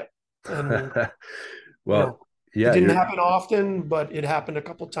like shit. And, Well, it yeah, didn't happen often, but it happened a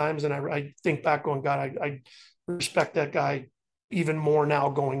couple of times. And I think back going, God, I respect that guy even more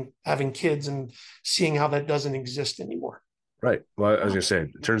now having kids and seeing how that doesn't exist anymore. right. Well, I was gonna say,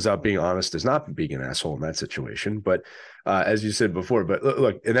 it turns out being honest is not being an asshole in that situation. But as you said before, but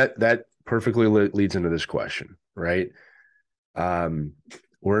look, and that perfectly leads into this question, right? Um,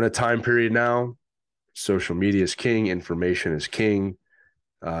 we're in a time period now. Social media is king. Information is king.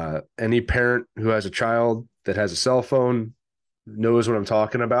 Any parent who has a child that has a cell phone knows what I'm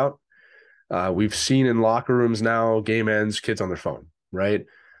talking about. We've seen in locker rooms now, game ends, kids on their phone, right?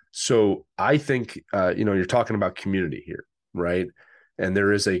 So I think, you're talking about community here, right? And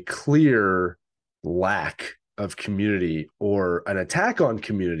there is a clear lack of community or an attack on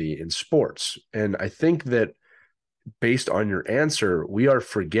community in sports. And I think that based on your answer, we are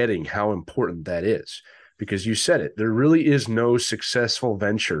forgetting how important that is because you said it. There really is no successful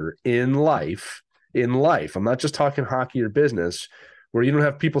venture in life. I'm not just talking hockey or business where you don't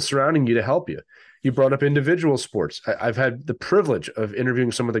have people surrounding you to help you. You brought up individual sports. I've had the privilege of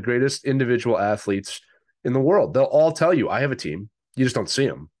interviewing some of the greatest individual athletes in the world. They'll all tell you, I have a team. You just don't see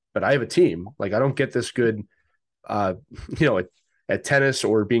them, but I have a team. Like I don't get this good, uh, at tennis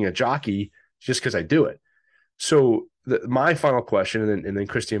or being a jockey just because I do it. So my final question, and then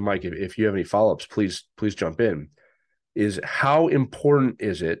Christy and Mike, if you have any follow-ups, please jump in, is how important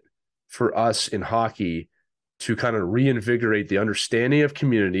is it for us in hockey to kind of reinvigorate the understanding of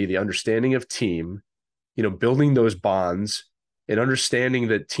community, the understanding of team, building those bonds and understanding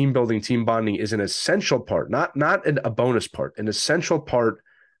that team building, team bonding is an essential part, not a bonus part, an essential part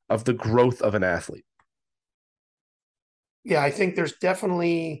of the growth of an athlete. Yeah, I think there's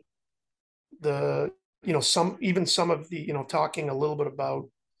definitely some of the, talking a little bit about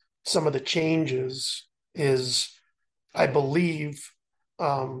some of the changes is I believe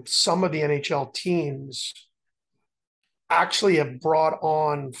some of the NHL teams actually have brought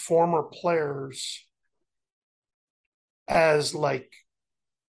on former players as like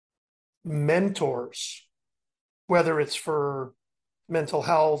mentors, whether it's for mental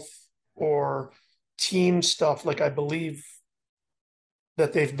health or team stuff. Like I believe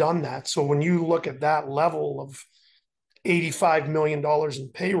that they've done that. So when you look at that level of $85 million in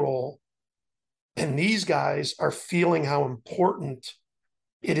payroll, and these guys are feeling how important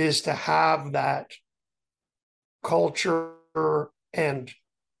it is to have that culture and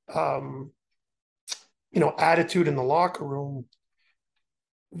attitude in the locker room,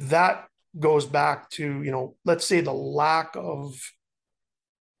 that goes back to, let's say the lack of,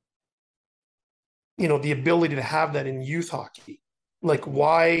 the ability to have that in youth hockey. Like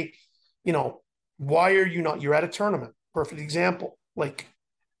why are you not, you're at a tournament, perfect example. Like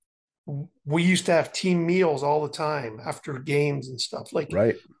we used to have team meals all the time after games and stuff. Like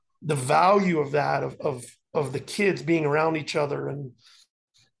right. The value of that, of the kids being around each other and,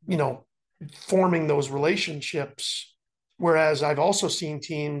 forming those relationships. Whereas I've also seen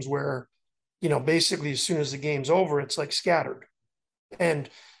teams where, basically as soon as the game's over, it's like scattered. And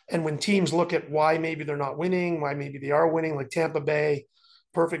when teams look at why maybe they're not winning, why maybe they are winning, like Tampa Bay,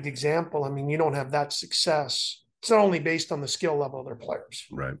 perfect example. I mean, you don't have that success. It's not only based on the skill level of their players.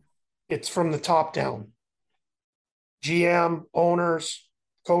 Right. It's from the top down. GM, owners,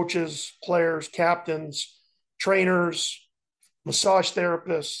 coaches, players, captains, trainers, massage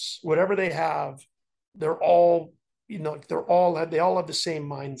therapists, whatever they have, they're all, they all have the same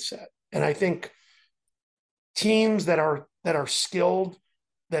mindset. And I think teams that are skilled,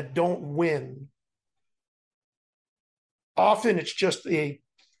 that don't win, often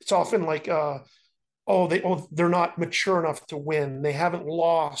it's often like they're not mature enough to win. They haven't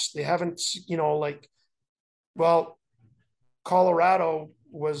lost. They haven't, well, Colorado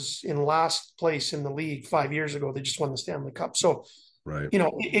was in last place in the league 5 years ago. They just won the Stanley Cup. So, Right.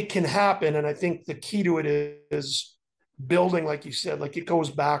 it can happen. And I think the key to it is building, like you said, like it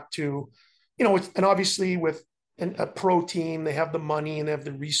goes back to, and obviously with a pro team, they have the money and they have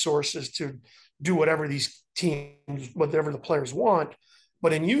the resources to do whatever these teams, whatever the players want.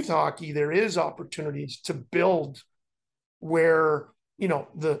 But in youth hockey, there is opportunities to build where,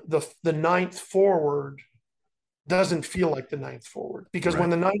 the ninth forward doesn't feel like the ninth forward, because when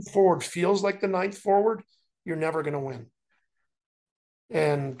the ninth forward feels like the ninth forward, you're never going to win.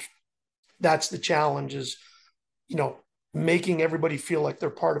 And that's the challenge is, making everybody feel like they're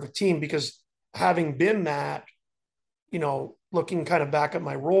part of a team, because having been that, looking kind of back at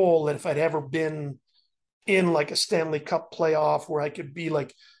my role, that if I'd ever been in like a Stanley Cup playoff where I could be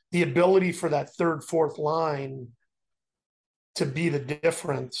like the ability for that third, fourth line to be the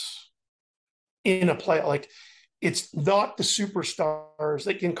difference in a play, like it's not the superstars,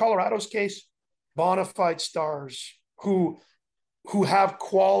 like in Colorado's case, bona fide stars who have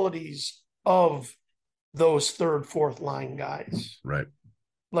qualities of those third, fourth line guys. Right.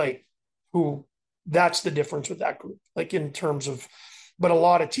 Like who, that's the difference with that group. Like in terms of, but a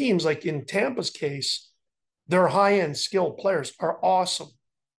lot of teams, like in Tampa's case, their high-end skilled players are awesome.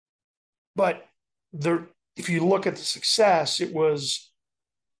 But if you look at the success, it was,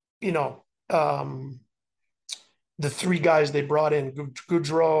 the three guys they brought in,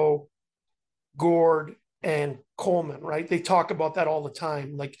 Goudreau, Gord, and Coleman, right? They talk about that all the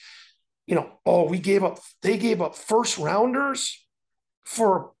time. Like, they gave up first rounders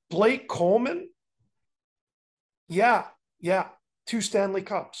for Blake Coleman. Yeah. 2 Stanley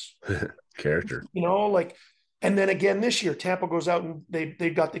Cups. Character. And then again this year, Tampa goes out and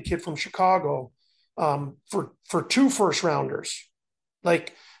they got the kid from Chicago for 2 first rounders.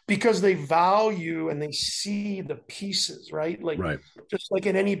 Like, because they value and they see the pieces, right? Like, just like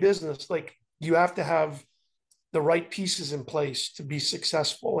in any business, like you have to have the right pieces in place to be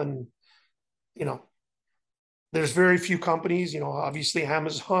successful. And, there's very few companies, obviously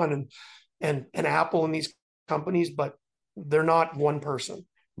Amazon and Apple and these companies, but they're not one person.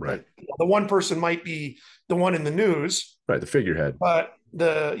 Right. The one person might be the one in the news. Right. The figurehead. But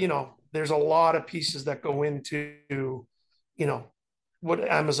there's a lot of pieces that go into, what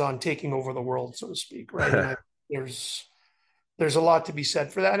Amazon taking over the world, so to speak. Right. And there's a lot to be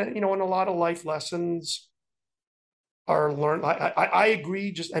said for that. And, and a lot of life lessons are learned. I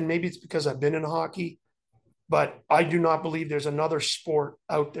agree, and maybe it's because I've been in hockey, but I do not believe there's another sport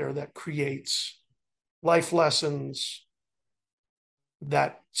out there that creates life lessons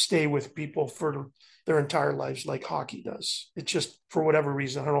that stay with people for their entire lives like hockey does. It's just, for whatever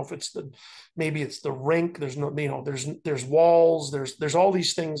reason, I don't know if it's maybe it's the rink. There's no, there's walls, there's all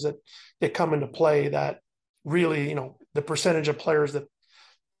these things that come into play that really, the percentage of players that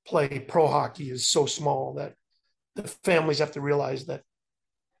play pro hockey is so small that the families have to realize that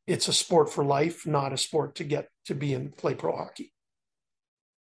it's a sport for life, not a sport to get to be and play pro hockey.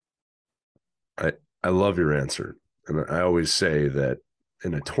 I love your answer. And I always say that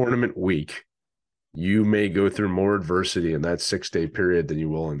in a tournament week, you may go through more adversity in that 6-day period than you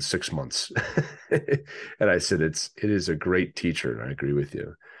will in 6 months. And I said, it is a great teacher. And I agree with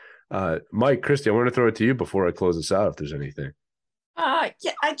you. Mike, Christy, I want to throw it to you before I close this out, if there's anything.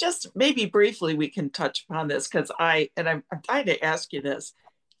 Yeah, I just, maybe briefly we can touch upon this, because I'm trying to ask you this.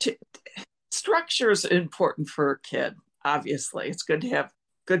 Structure is important for a kid. Obviously, it's good to have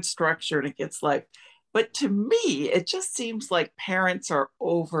good structure and it gets life. But to me, it just seems like parents are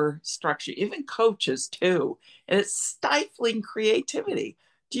over structured, even coaches too, and it's stifling creativity.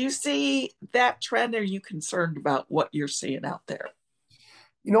 Do you see that trend? Are you concerned about what you're seeing out there?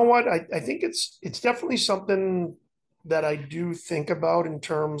 You know what? I think it's definitely something that I do think about in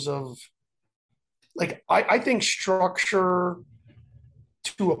terms of, like, I think structure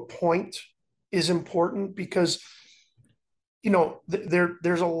to a point is important, because,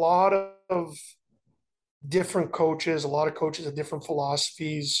 there's a lot of different coaches, a lot of coaches have different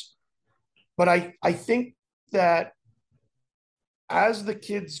philosophies. But I think that as the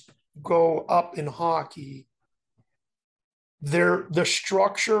kids go up in hockey, the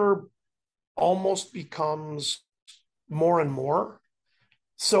structure almost becomes more and more.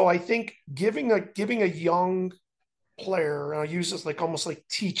 So I think giving a young player, and I use this like almost like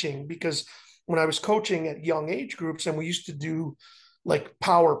teaching, because when I was coaching at young age groups and we used to do like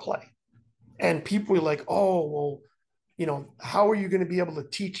power play, and people were like, oh, well, how are you going to be able to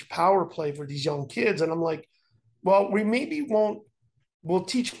teach power play for these young kids? And I'm like, well, we'll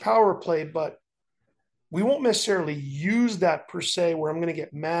teach power play, but we won't necessarily use that per se, where I'm going to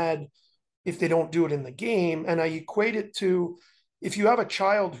get mad if they don't do it in the game. And I equate it to, if you have a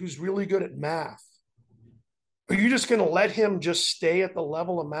child who's really good at math, are you just going to let him just stay at the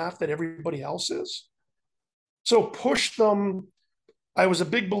level of math that everybody else is? So push them. I was a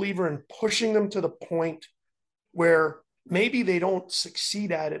big believer in pushing them to the point where maybe they don't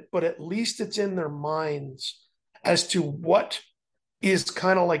succeed at it, but at least it's in their minds as to what is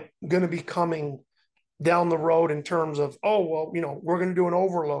kind of like going to be coming down the road in terms of, oh, well, we're going to do an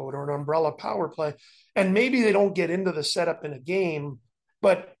overload or an umbrella power play. And maybe they don't get into the setup in a game,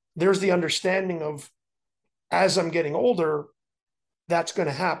 but there's the understanding of, as I'm getting older, that's going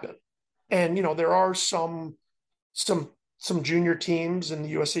to happen. And, there are some junior teams in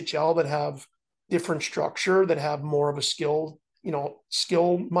the USHL that have different structure, that have more of a skill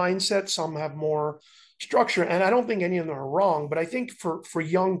mindset. Some have more structure. And I don't think any of them are wrong, but I think for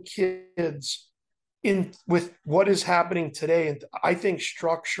young kids with what is happening today, and I think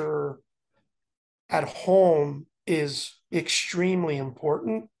structure at home is extremely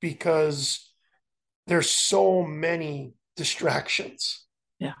important because there's so many distractions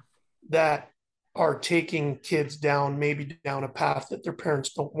that are taking kids maybe down a path that their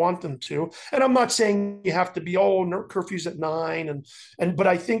parents don't want them to. And I'm not saying you have to be, curfew's at 9 but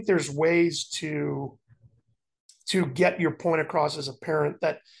I think there's ways to get your point across as a parent,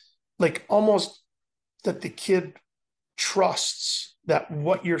 that like almost that the kid trusts that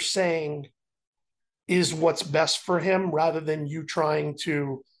what you're saying is what's best for him, rather than you trying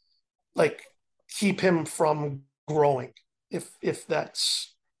to like keep him from growing, if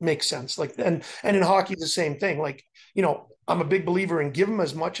that's makes sense. Like, and in hockey, the same thing. Like, I'm a big believer in give them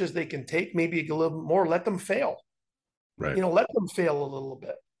as much as they can take, maybe a little bit more, let them fail. Right. Let them fail a little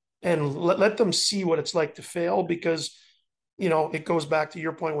bit and let them see what it's like to fail, because, it goes back to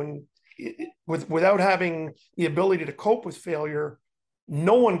your point when without having the ability to cope with failure,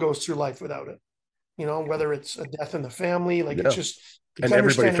 no one goes through life without it. Whether it's a death in the family, like it's just, and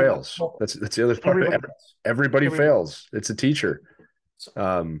everybody fails. That's the other part. Everybody fails. It's a teacher.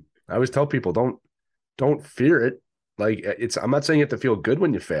 I always tell people, don't fear it. Like, I'm not saying you have to feel good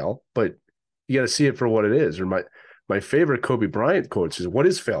when you fail, but you got to see it for what it is. Or my favorite Kobe Bryant quote is, what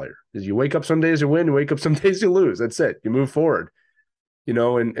is failure? Is you wake up some days you win, you wake up some days you lose. That's it. You move forward,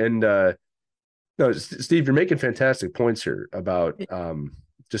 no, Steve, you're making fantastic points here about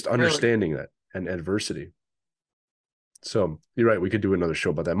just understanding that and adversity. So you're right. We could do another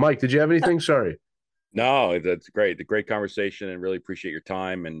show about that. Mike, did you have anything? Sorry. No, that's great. The great conversation, and really appreciate your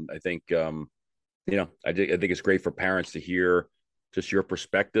time. And I think, I think it's great for parents to hear just your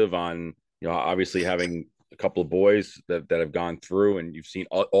perspective on, obviously having a couple of boys that have gone through, and you've seen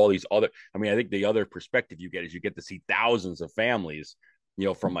all these other. I mean, I think the other perspective you get is you get to see thousands of families,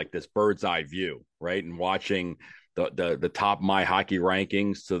 from like this bird's eye view, right? And watching the top My Hockey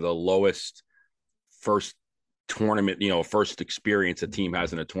rankings to the lowest first tournament, first experience a team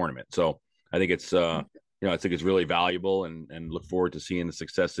has in a tournament. So I think it's, I think it's really valuable, and look forward to seeing the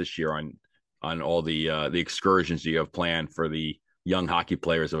success this year on all the excursions you have planned for the young hockey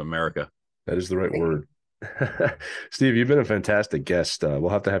players of America. That is the right word. Steve, you've been a fantastic guest. We'll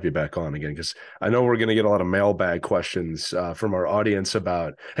have to have you back on again, because I know we're going to get a lot of mailbag questions from our audience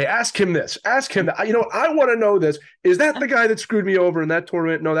about, hey, ask him this, ask him that. I want to know this. Is that the guy that screwed me over in that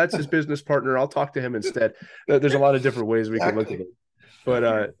tournament? No, that's his business partner. I'll talk to him instead. There's a lot of different ways we can look at it.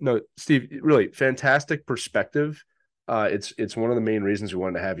 But no, Steve, really fantastic perspective. It's one of the main reasons we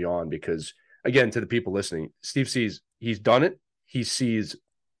wanted to have you on, because, again, to the people listening, Steve he's done it. He sees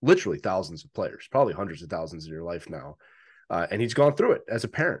literally thousands of players, probably hundreds of thousands in your life now. And he's gone through it as a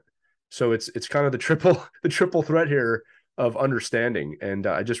parent. So it's kind of the triple threat here of understanding. And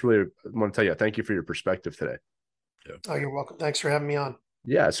I just really want to tell you, thank you for your perspective today. Yeah. Oh, you're welcome. Thanks for having me on.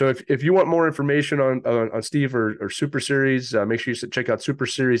 Yeah. So if you want more information on Steve or Super Series, make sure you check out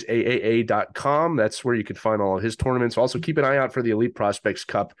SuperSeriesAAA.com. That's where you can find all of his tournaments. Also, keep an eye out for the Elite Prospects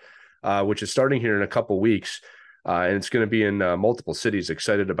Cup, which is starting here in a couple weeks. And it's going to be in multiple cities.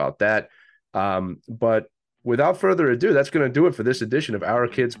 Excited about that. But without further ado, that's going to do it for this edition of Our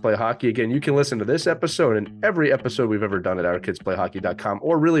Kids Play Hockey. Again, you can listen to this episode and every episode we've ever done at OurKidsPlayHockey.com,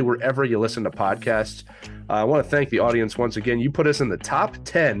 or really wherever you listen to podcasts. I want to thank the audience once again. You put us in the top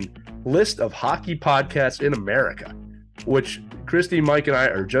 10 list of hockey podcasts in America, which Christy, Mike, and I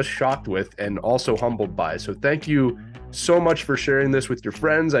are just shocked with and also humbled by. So thank you so much for sharing this with your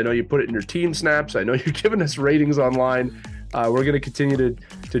friends. I know you put it in your team snaps. I know you're giving us ratings online. We're going to continue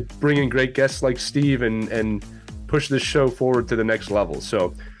to bring in great guests like Steve and push this show forward to the next level.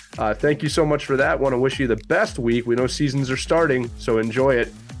 So thank you so much for that. Want to wish you the best week. We know seasons are starting, so enjoy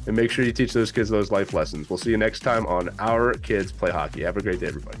it and make sure you teach those kids those life lessons. We'll see you next time on Our Kids Play Hockey. Have a great day,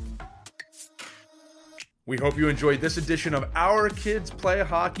 everybody. We hope you enjoyed this edition of Our Kids Play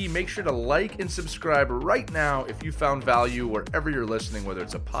Hockey. Make sure to like and subscribe right now if you found value wherever you're listening, whether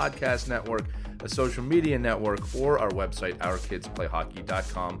it's a podcast network, a social media network, or our website,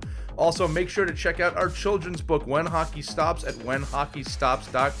 ourkidsplayhockey.com. Also, make sure to check out our children's book, When Hockey Stops, at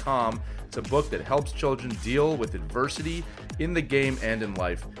whenhockeystops.com. It's a book that helps children deal with adversity in the game and in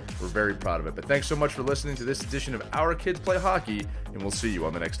life. We're very proud of it. But thanks so much for listening to this edition of Our Kids Play Hockey, and we'll see you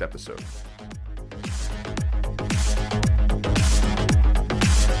on the next episode.